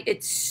why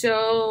it's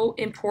so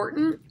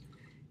important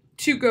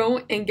to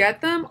go and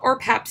get them, are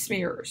pap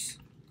smears.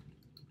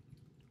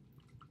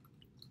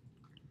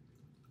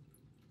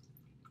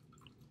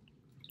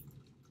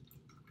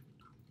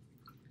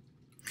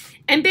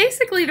 And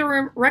basically,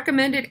 they're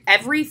recommended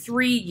every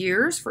 3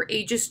 years for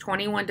ages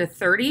 21 to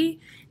 30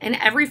 and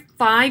every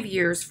 5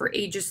 years for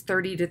ages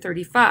 30 to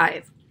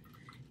 35.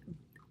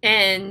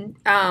 And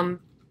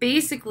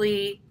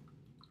basically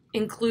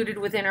included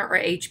within our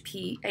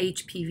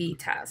HPV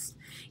test.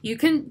 You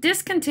can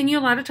discontinue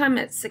a lot of time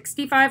at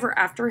 65 or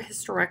after a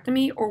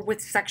hysterectomy or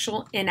with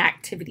sexual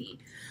inactivity.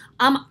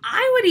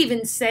 I would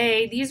even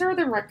say these are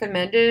the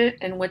recommended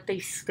and what they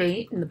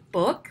state in the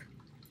book.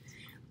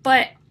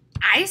 But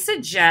I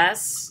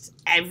suggest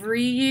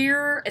every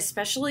year,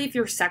 especially if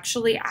you're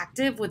sexually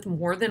active with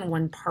more than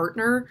one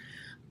partner,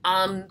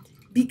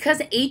 because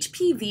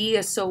HPV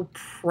is so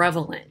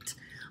prevalent.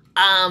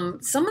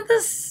 Some of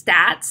the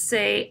stats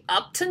say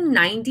up to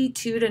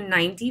 92 to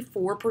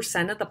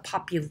 94% of the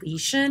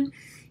population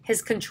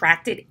has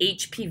contracted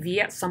HPV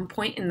at some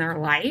point in their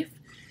life.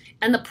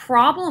 And the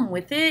problem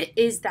with it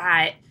is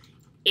that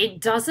it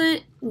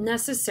doesn't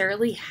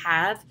necessarily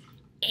have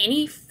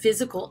any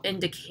physical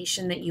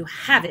indication that you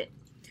have it.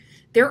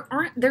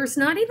 There's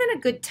not even a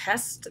good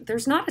test.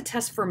 There's not a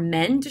test for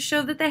men to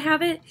show that they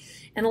have it.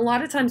 And a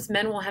lot of times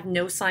men will have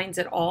no signs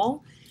at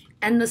all.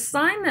 And the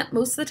sign that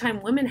most of the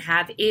time women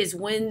have is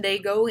when they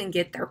go and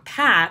get their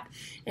pap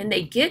and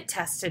they get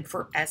tested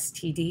for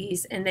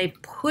STDs and they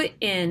put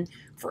in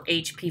for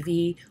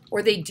HPV,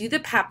 or they do the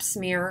pap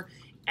smear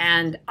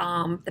and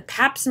the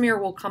pap smear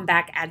will come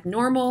back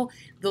abnormal.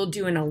 They'll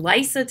do an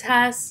ELISA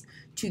test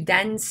to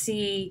then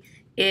see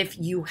if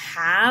you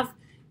have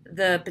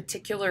the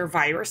particular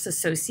virus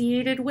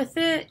associated with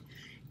it,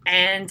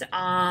 and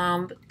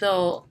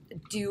they'll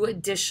do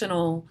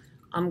additional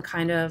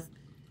kind of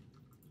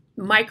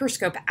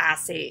microscope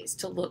assays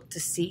to look to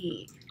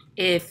see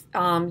if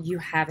you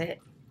have it.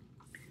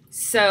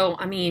 So,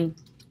 I mean,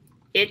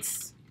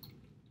 it's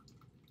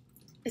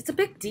a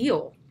big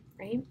deal,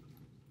 right?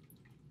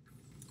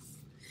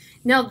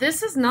 Now,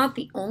 this is not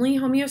the only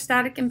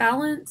homeostatic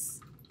imbalance.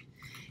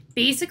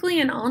 Basically,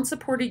 an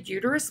unsupported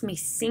uterus may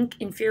sink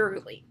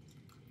inferiorly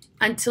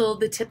until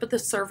the tip of the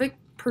cervix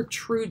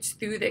protrudes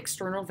through the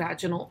external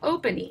vaginal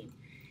opening.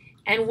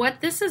 And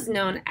what this is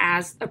known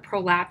as a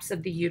prolapse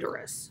of the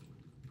uterus.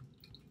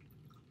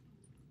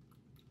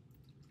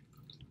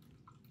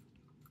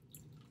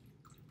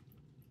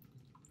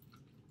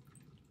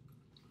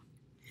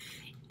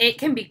 It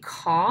can be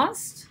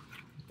caused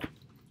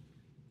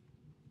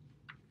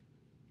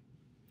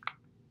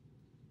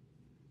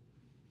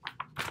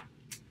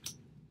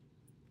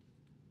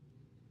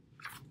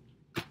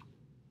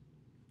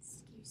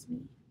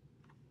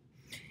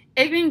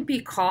It can be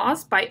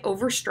caused by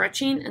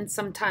overstretching and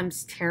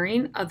sometimes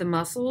tearing of the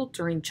muscle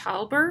during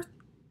childbirth.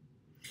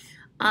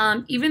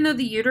 Even though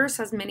the uterus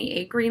has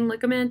many agrene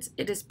ligaments,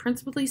 it is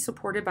principally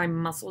supported by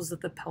muscles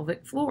of the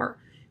pelvic floor,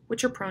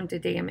 which are prone to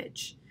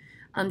damage.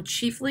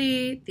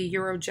 Chiefly the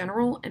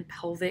urogenital and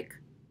pelvic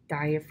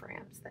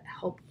diaphragms that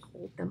help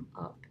hold them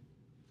up.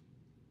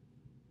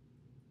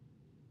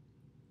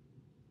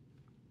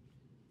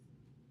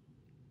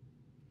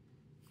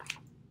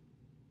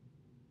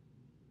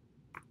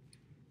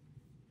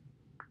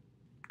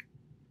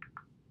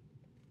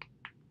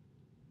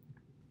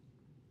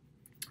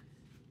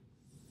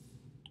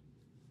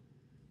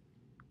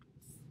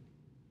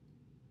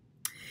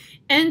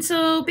 And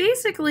so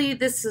basically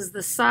this is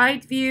the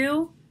side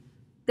view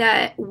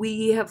that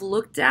we have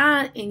looked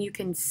at, and you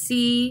can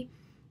see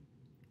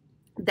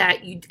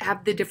that you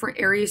have the different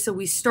areas. So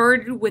we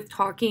started with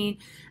talking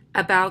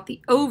about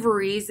the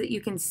ovaries that you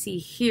can see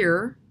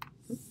here.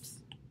 Oops.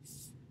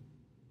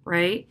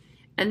 Right?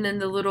 And then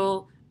the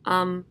little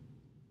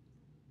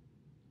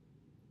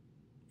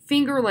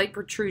finger-like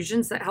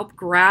protrusions that help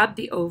grab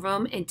the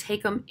ovum and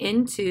take them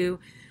into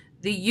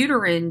the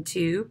uterine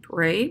tube,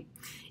 right?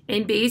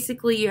 And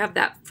basically you have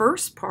that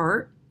first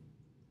part,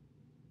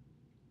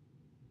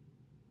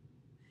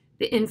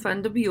 the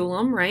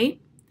infundibulum,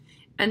 right?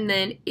 And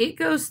then it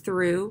goes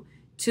through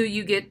till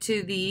you get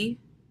to the,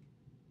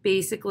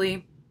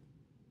 basically,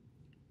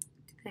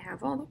 do they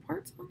have all the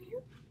parts on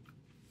here?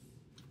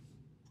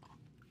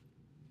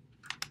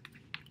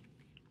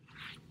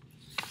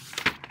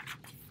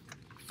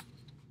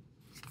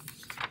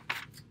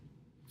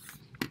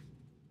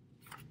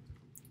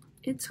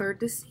 It's hard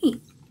to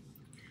see.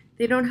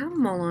 They don't have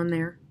them all on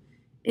there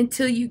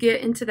until you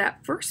get into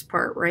that first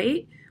part,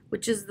 right?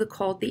 Which is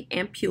called the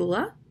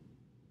ampulla.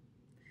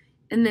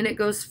 And then it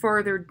goes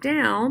farther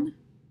down,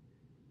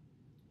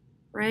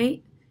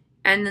 right?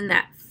 And then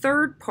that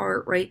third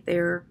part right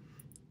there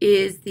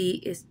is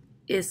the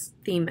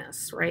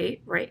isthmus,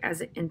 right? Right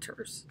as it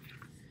enters.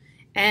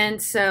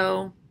 And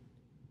so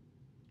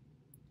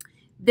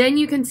then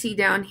you can see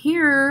down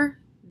here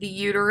the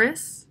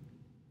uterus,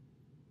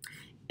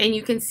 and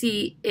you can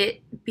see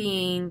it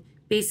being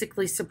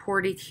basically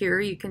supported here.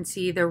 You can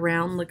see the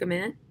round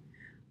ligament.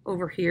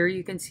 Over here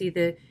you can see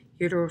the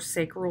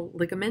uterosacral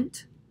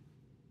ligament.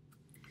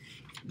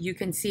 You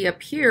can see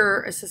up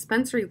here a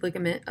suspensory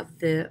ligament of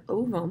the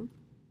ovum.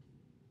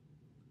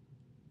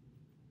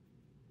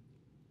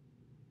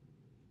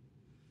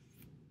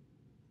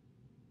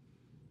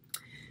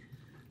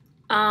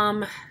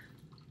 Trying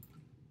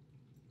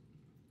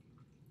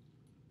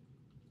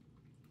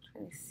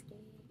to see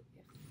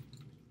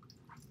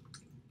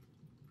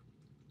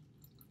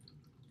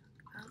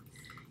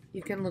if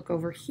you can look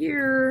over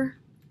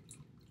here,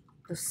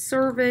 the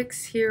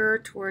cervix here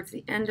towards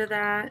the end of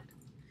that.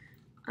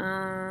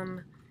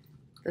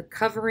 The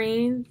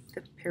covering,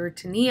 the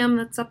peritoneum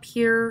that's up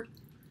here.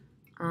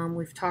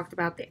 We've talked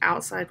about the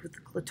outside with the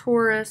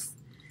clitoris.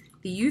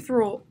 The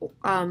uteral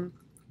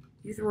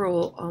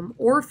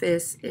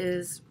orifice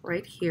is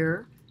right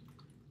here.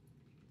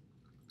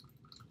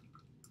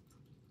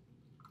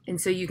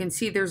 And so you can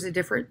see there's a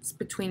difference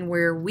between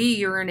where we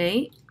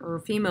urinate, or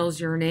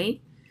females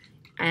urinate,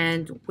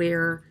 and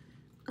where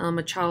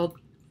a child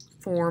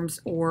forms,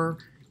 or,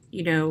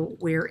 you know,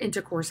 where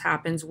intercourse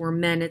happens. Where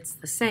men, it's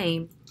the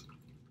same.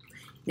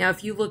 Now,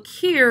 if you look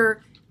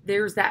here,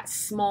 there's that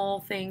small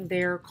thing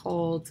there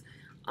called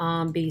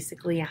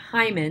basically a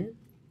hymen.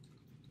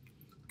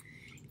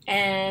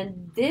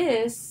 And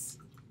this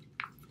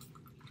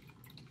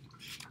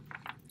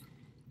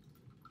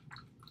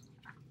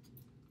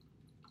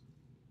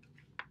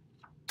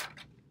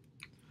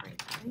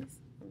let me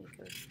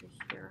go through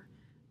here.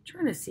 I'm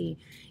trying to see,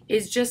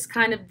 is just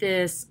kind of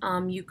this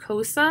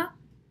mucosa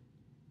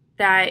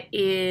that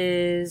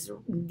is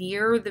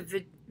near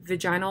the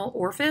vaginal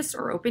orifice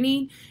or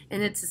opening,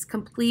 and it's this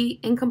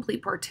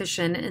incomplete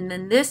partition, and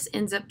then this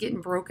ends up getting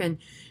broken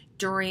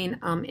during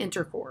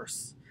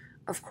intercourse.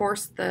 Of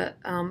course, the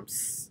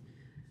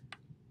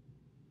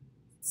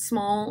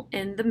small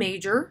and the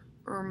major,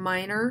 or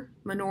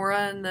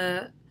minora and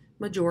the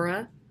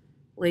majora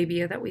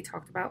labia that we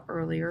talked about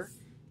earlier.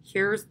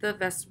 Here's the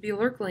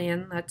vestibular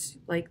gland, that's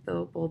like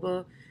the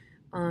vulva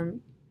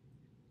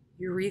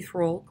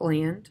urethral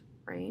gland,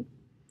 right?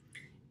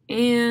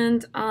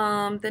 And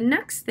the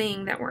next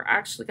thing that we're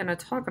actually going to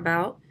talk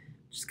about,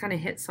 just kind of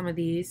hit some of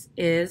these,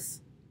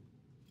 is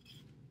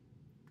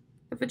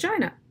the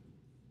vagina.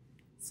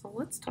 So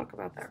let's talk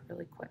about that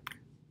really quick.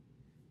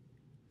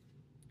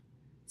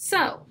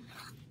 So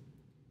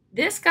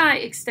this guy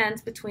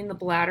extends between the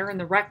bladder and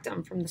the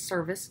rectum from the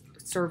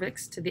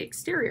cervix to the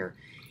exterior,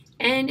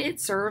 and it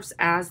serves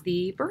as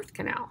the birth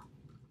canal.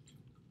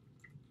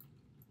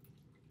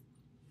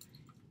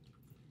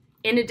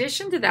 In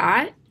addition to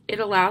that, it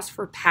allows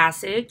for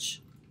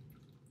passage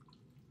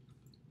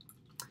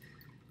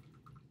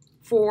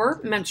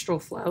for menstrual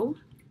flow,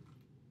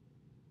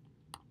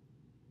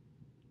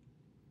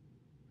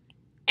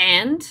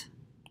 and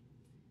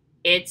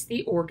it's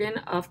the organ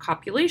of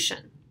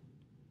copulation.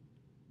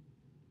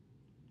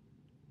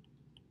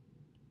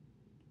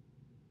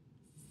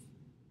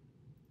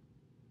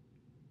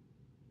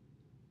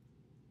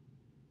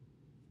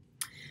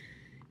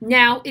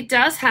 Now, it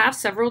does have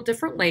several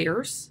different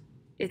layers.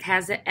 It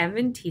has an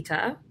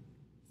adventitia.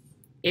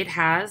 It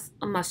has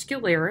a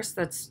muscularis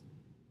that's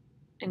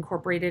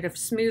incorporated of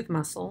smooth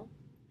muscle.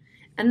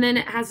 And then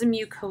it has a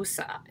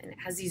mucosa, and it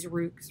has these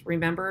roots,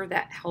 remember,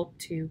 that help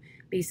to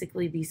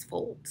basically these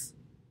folds.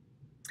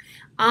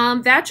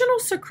 Vaginal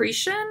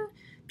secretion,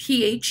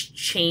 pH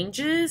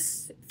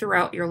changes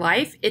throughout your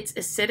life. It's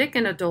acidic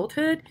in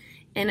adulthood,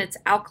 and it's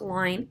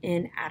alkaline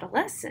in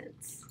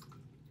adolescence.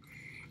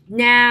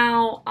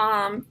 Now,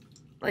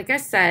 like I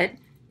said,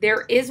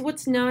 there is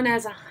what's known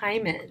as a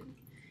hymen.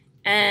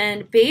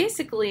 And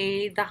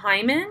basically, the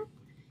hymen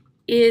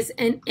is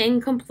an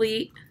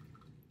incomplete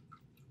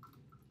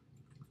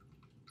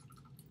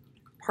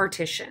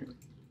partition.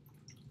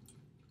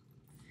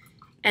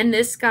 And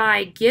this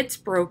guy gets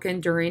broken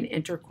during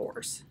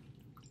intercourse.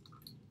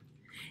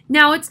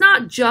 Now, it's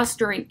not just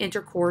during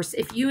intercourse.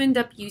 If you end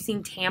up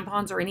using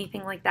tampons or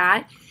anything like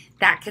that,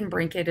 that can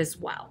break it as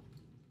well.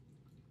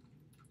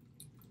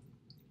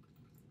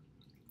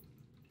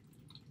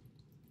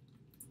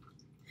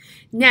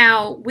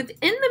 Now,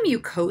 within the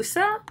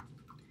mucosa,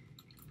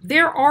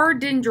 there are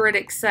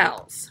dendritic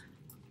cells.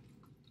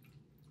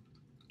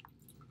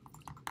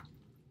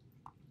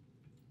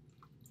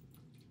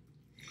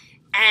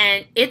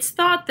 And it's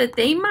thought that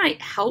they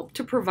might help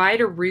to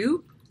provide a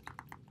route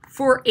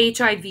for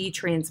HIV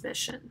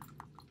transmission.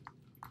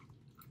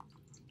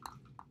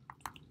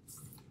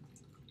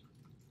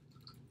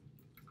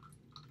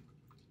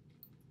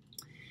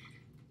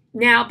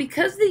 Now,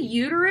 because the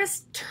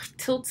uterus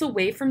tilts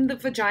away from the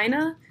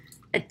vagina,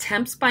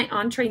 attempts by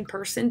untrained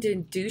person to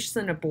induce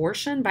an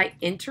abortion by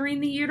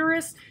entering the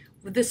uterus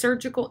with the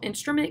surgical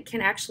instrument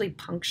can actually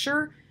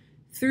puncture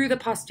through the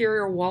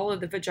posterior wall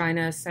of the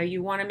vagina. So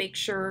you want to make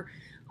sure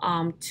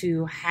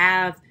to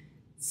have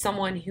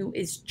someone who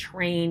is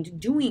trained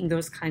doing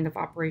those kind of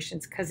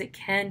operations, because it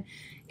can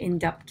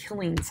end up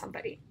killing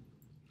somebody.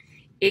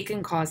 It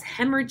can cause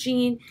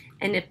hemorrhaging,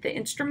 and if the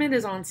instrument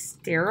is on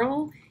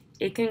sterile,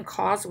 it can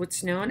cause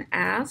what's known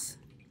as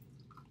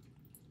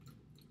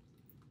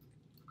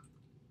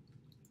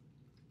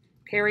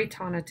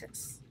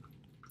peritonitis.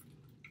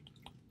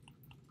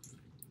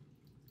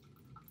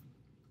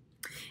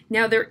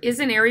 Now, there is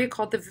an area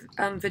called the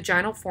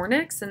vaginal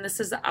fornix, and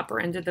this is the upper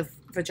end of the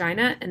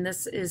vagina, and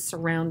this is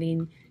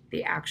surrounding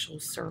the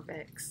actual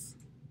cervix.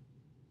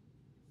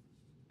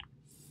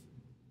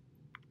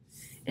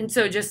 And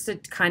so just to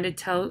kind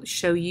of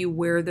show you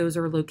where those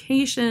are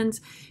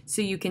locations,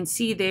 so you can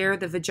see there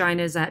the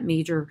vagina is that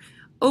major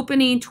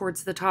opening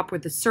towards the top where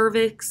the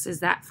cervix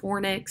is that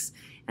fornix,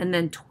 and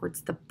then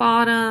towards the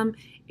bottom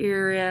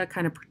area,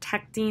 kind of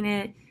protecting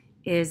it,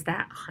 is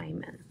that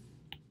hymen.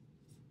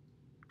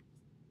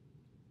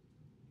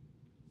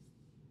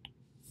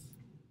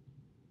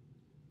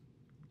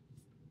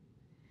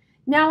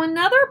 Now,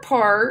 another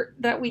part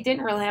that we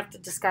didn't really have to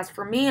discuss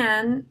for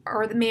man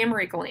are the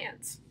mammary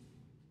glands.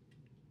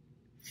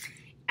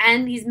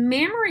 And these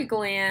mammary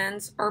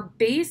glands are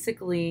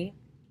basically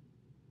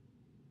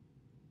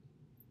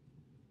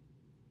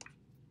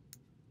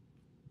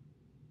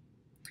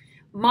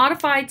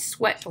modified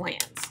sweat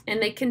glands,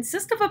 and they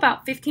consist of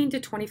about 15 to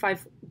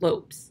 25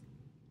 lobes.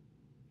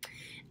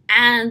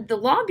 And the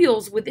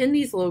lobules within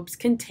these lobes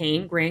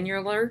contain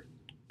granular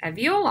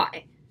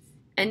alveoli,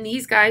 and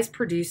these guys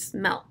produce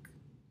milk.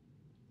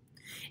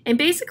 And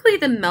basically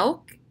the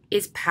milk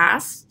is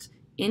passed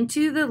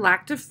into the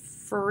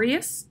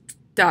lactiferous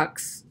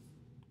ducts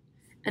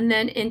and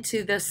then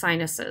into the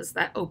sinuses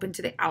that open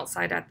to the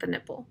outside at the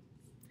nipple.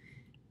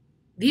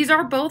 These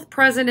are both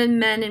present in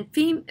men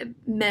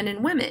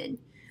and women,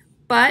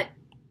 but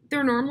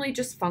they're normally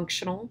just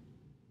functional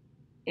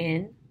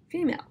in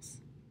females.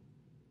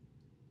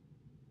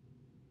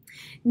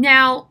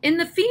 Now, in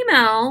the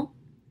female,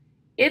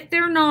 if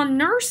they're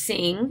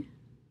non-nursing,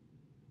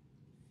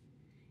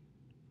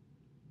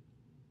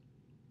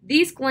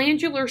 these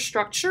glandular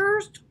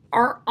structures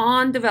are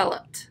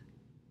undeveloped.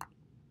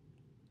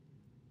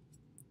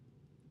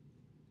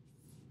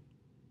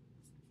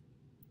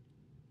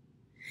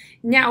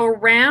 Now,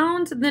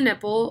 around the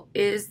nipple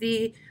is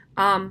the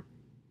areola,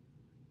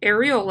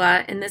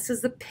 and this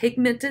is the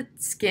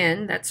pigmented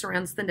skin that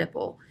surrounds the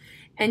nipple.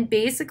 And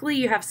basically,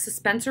 you have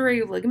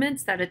suspensory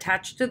ligaments that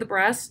attach to the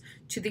breast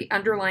to the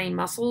underlying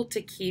muscle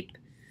to keep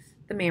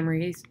the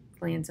mammary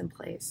glands in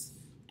place.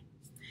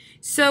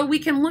 So we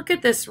can look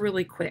at this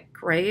really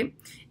quick, right?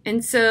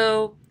 And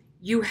so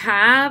you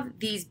have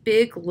these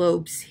big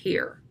lobes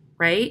here,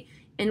 right?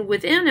 And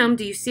within them,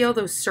 do you see all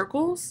those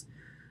circles?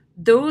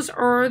 Those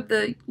are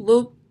the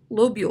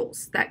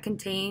lobules that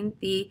contain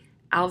the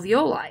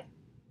alveoli.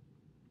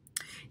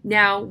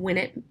 Now, when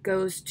it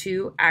goes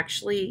to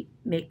actually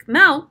make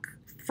milk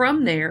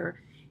from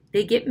there,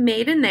 they get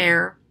made in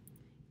there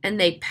and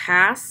they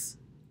pass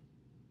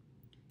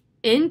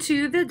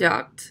into the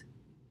duct,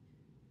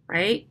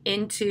 right,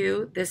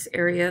 into this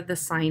area, the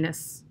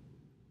sinus.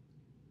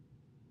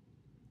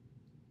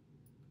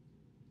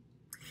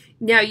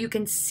 Now you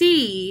can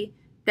see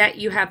that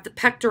you have the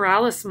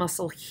pectoralis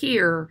muscle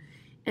here,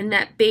 and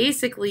that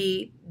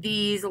basically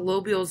these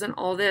lobules and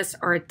all this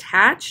are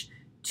attached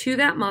to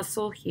that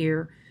muscle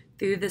here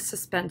through the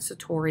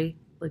suspensory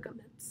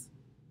ligaments.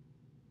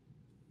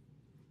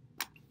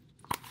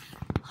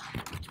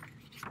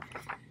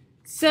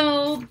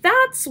 So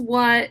that's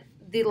what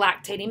the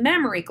lactating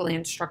mammary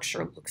gland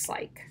structure looks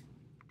like.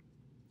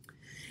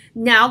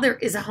 Now there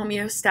is a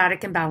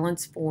homeostatic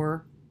imbalance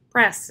for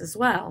breasts as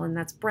well, and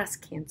that's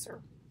breast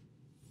cancer.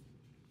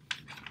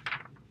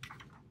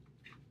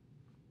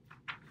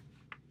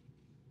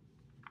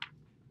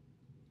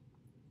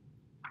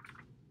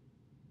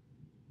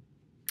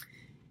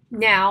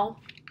 Now,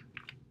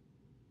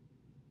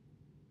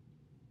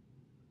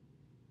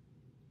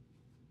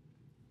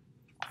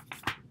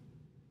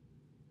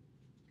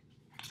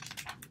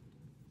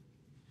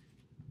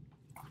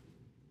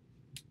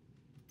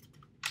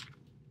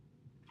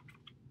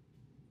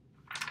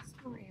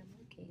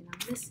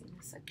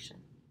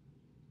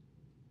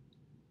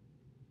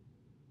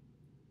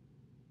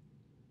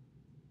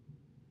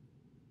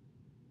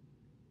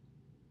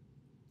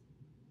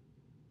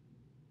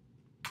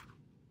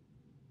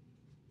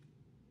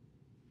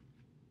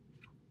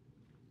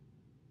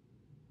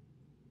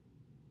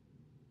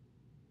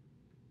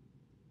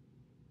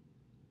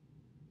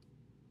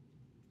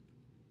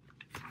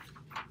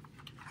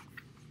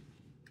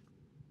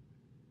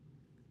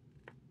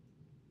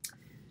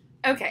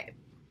 Okay.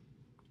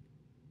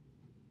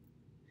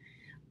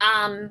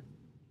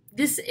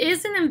 This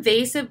is an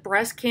invasive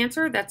breast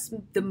cancer. That's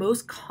the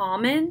most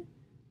common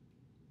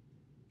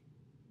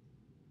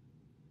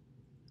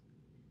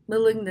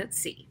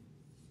malignancy.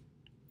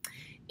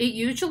 It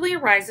usually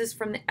arises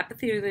from the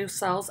epithelial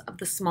cells of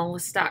the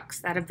smallest ducts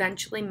that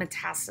eventually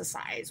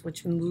metastasize,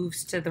 which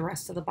moves to the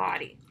rest of the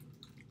body.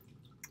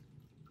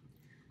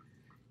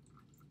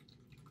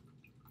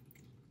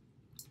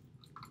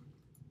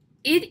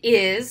 It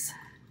is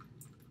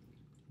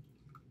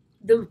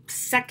the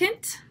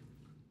second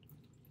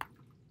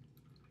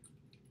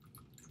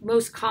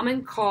most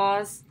common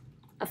cause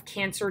of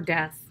cancer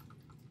death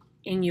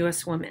in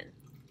U.S. women.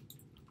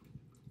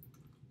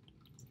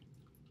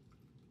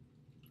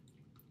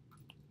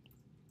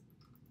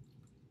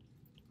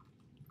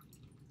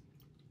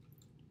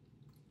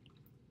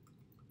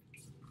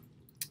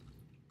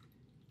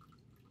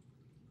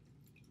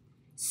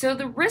 So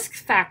the risk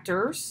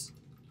factors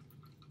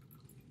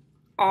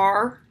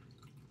are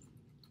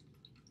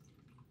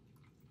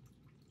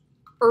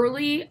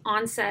early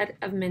onset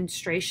of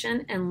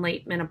menstruation and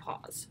late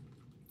menopause.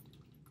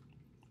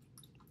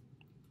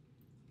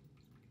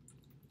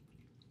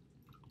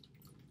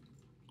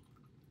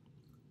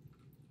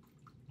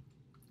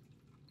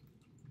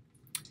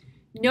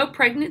 No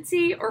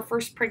pregnancy or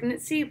first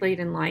pregnancy late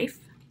in life.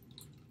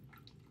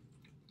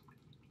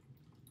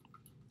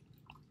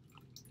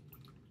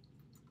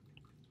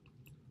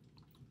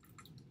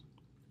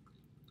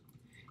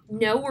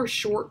 No or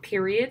short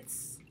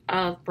periods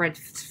of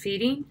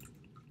breastfeeding.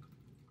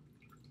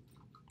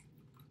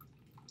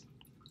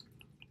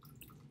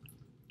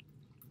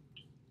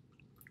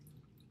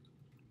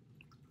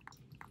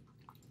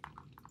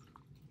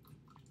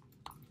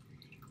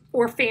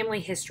 Or family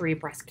history of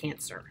breast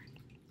cancer.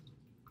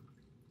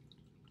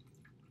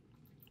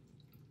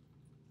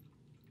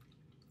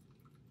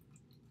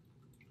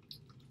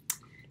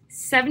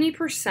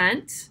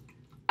 %70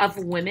 of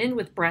women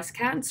with breast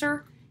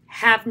cancer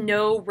have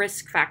no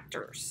risk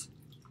factors.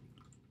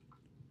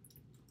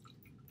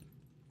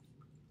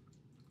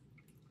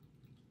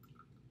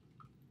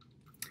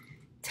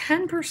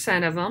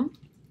 %10 of them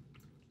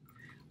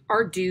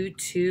are due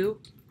to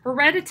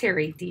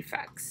hereditary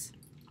defects.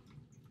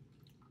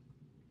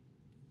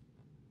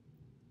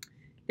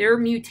 There are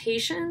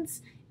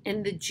mutations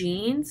in the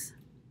genes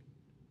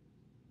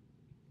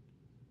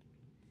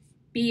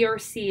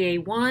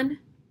BRCA1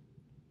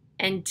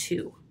 and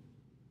 2.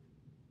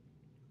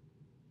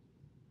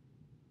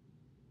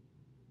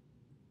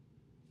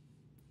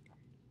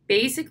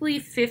 Basically,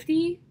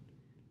 50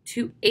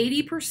 to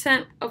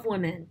 80% of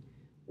women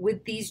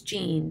with these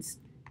genes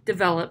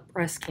develop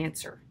breast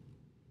cancer.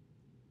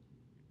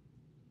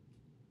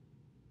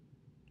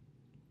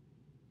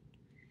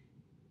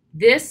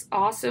 This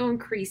also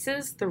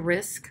increases the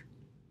risk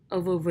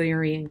of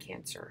ovarian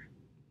cancer.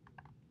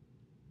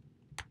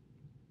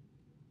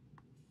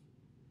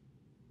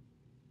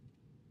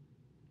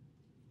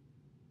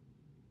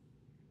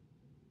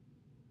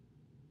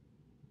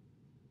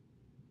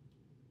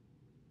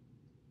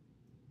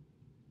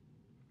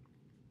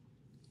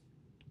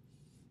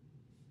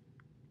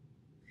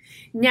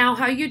 Now,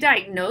 how you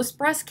diagnose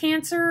breast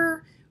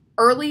cancer,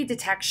 early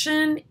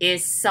detection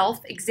is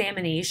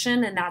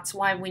self-examination, and that's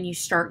why when you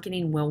start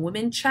getting well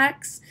woman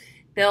checks,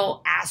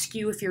 they'll ask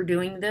you if you're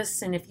doing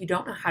this, and if you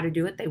don't know how to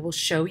do it, they will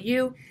show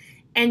you,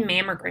 and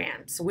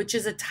mammograms, which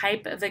is a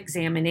type of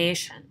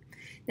examination.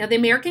 Now, the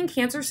American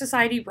Cancer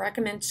Society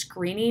recommends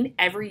screening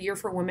every year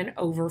for women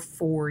over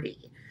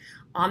 40.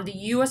 The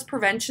U.S.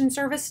 Prevention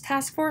Service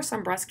Task Force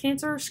on Breast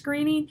Cancer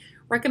Screening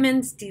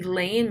recommends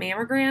delaying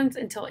mammograms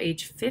until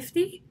age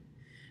 50.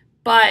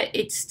 But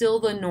it's still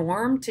the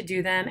norm to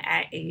do them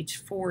at age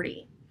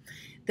 40.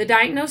 The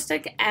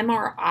diagnostic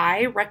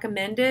MRI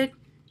recommended,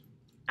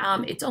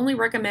 it's only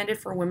recommended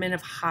for women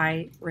of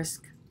high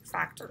risk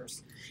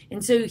factors.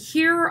 And so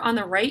here on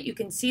the right, you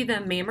can see the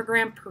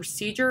mammogram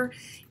procedure.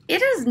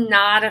 It is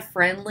not a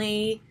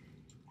friendly,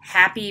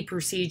 happy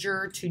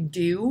procedure to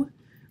do.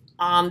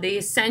 They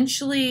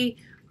essentially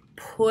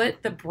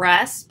put the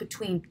breast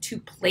between two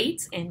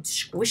plates and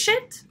squish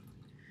it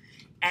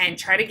and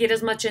try to get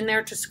as much in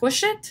there to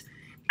squish it.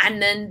 And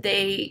then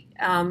they,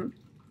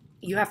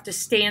 you have to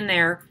stand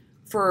there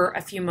for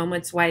a few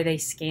moments while they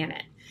scan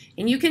it.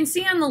 And you can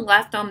see on the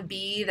left on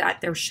B that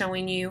they're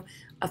showing you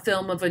a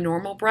film of a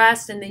normal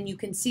breast, and then you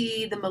can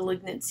see the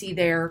malignancy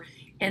there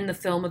in the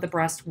film of the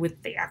breast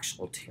with the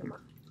actual tumor.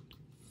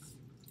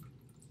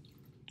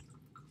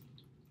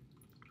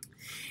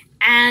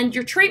 And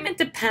your treatment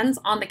depends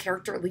on the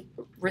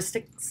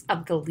characteristics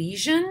of the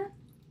lesion.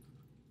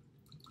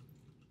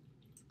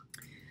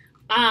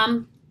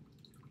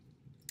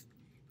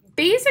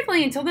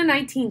 Basically, until the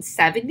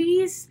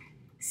 1970s,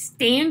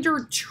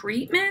 standard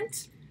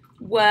treatment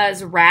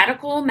was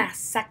radical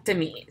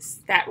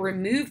mastectomies that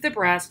removed the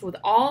breast with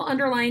all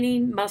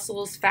underlying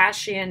muscles,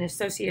 fascia, and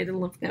associated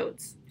lymph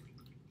nodes.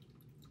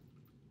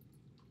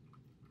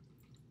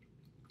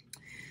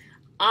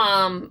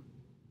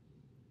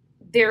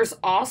 There's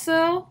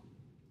also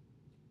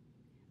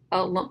a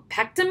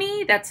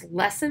lumpectomy that's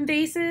less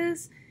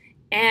invasive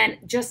and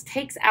just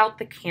takes out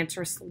the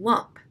cancerous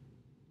lump.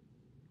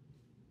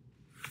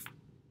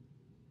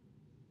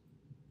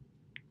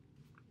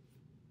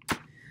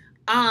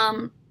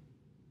 Let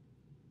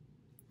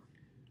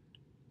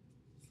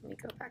me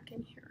go back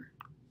in here.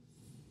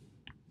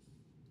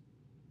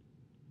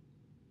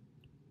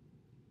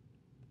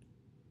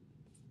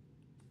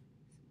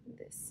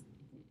 This.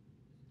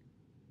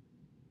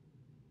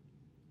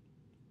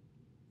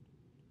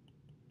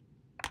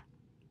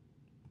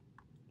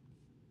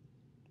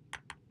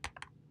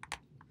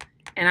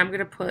 And I'm going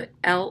to put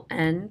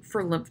LN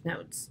for lymph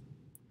nodes.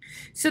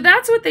 So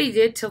that's what they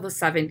did till the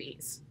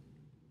 70s.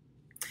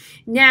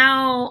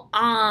 Now,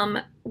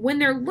 when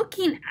they're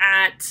looking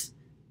at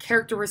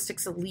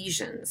characteristics of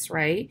lesions,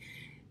 right,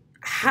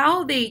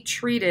 how they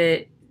treat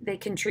it, they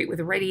can treat with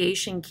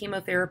radiation,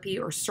 chemotherapy,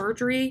 or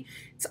surgery.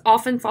 It's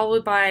often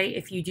followed by,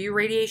 if you do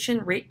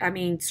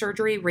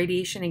surgery,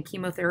 radiation, and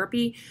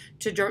chemotherapy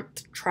to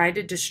try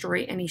to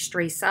destroy any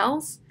stray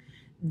cells.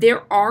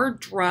 There are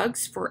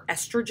drugs for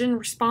estrogen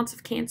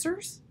responsive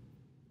cancers.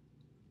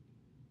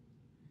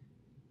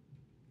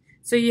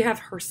 So you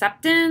have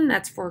Herceptin,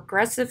 that's for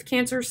aggressive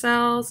cancer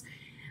cells,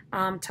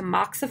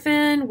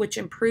 tamoxifen, which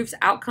improves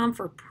outcome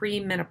for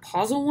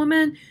premenopausal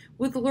women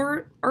with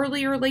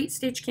early or late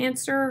stage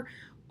cancer,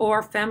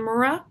 or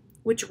Femara,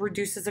 which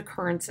reduces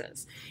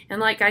occurrences. And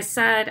like I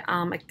said,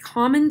 a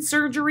common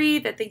surgery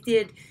that they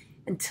did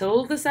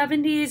until the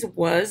 70s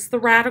was the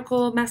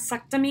radical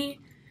mastectomy.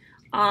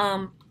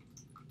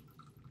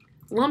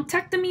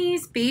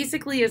 Lumpectomies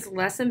basically is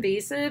less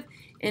invasive,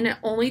 and it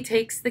only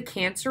takes the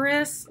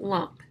cancerous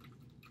lump.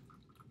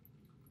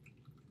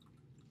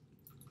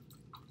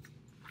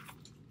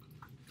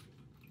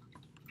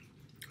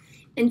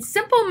 And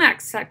simple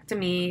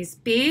mastectomies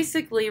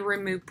basically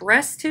remove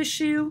breast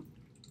tissue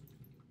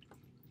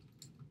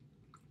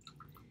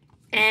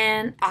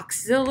and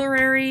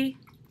axillary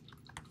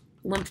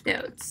lymph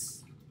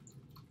nodes.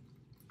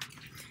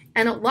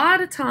 And a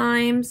lot of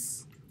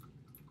times,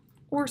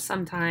 or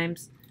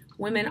sometimes,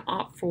 women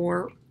opt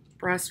for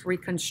breast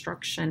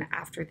reconstruction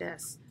after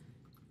this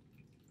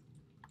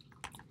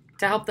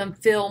to help them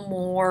feel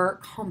more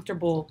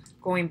comfortable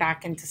going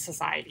back into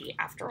society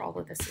after all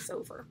of this is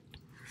over.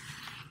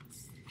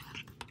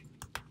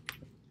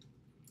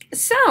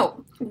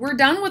 So, we're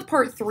done with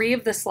part 3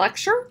 of this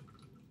lecture.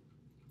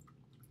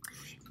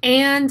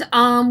 And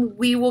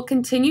we will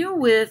continue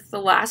with the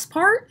last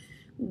part,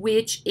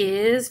 which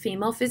is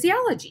female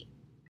physiology.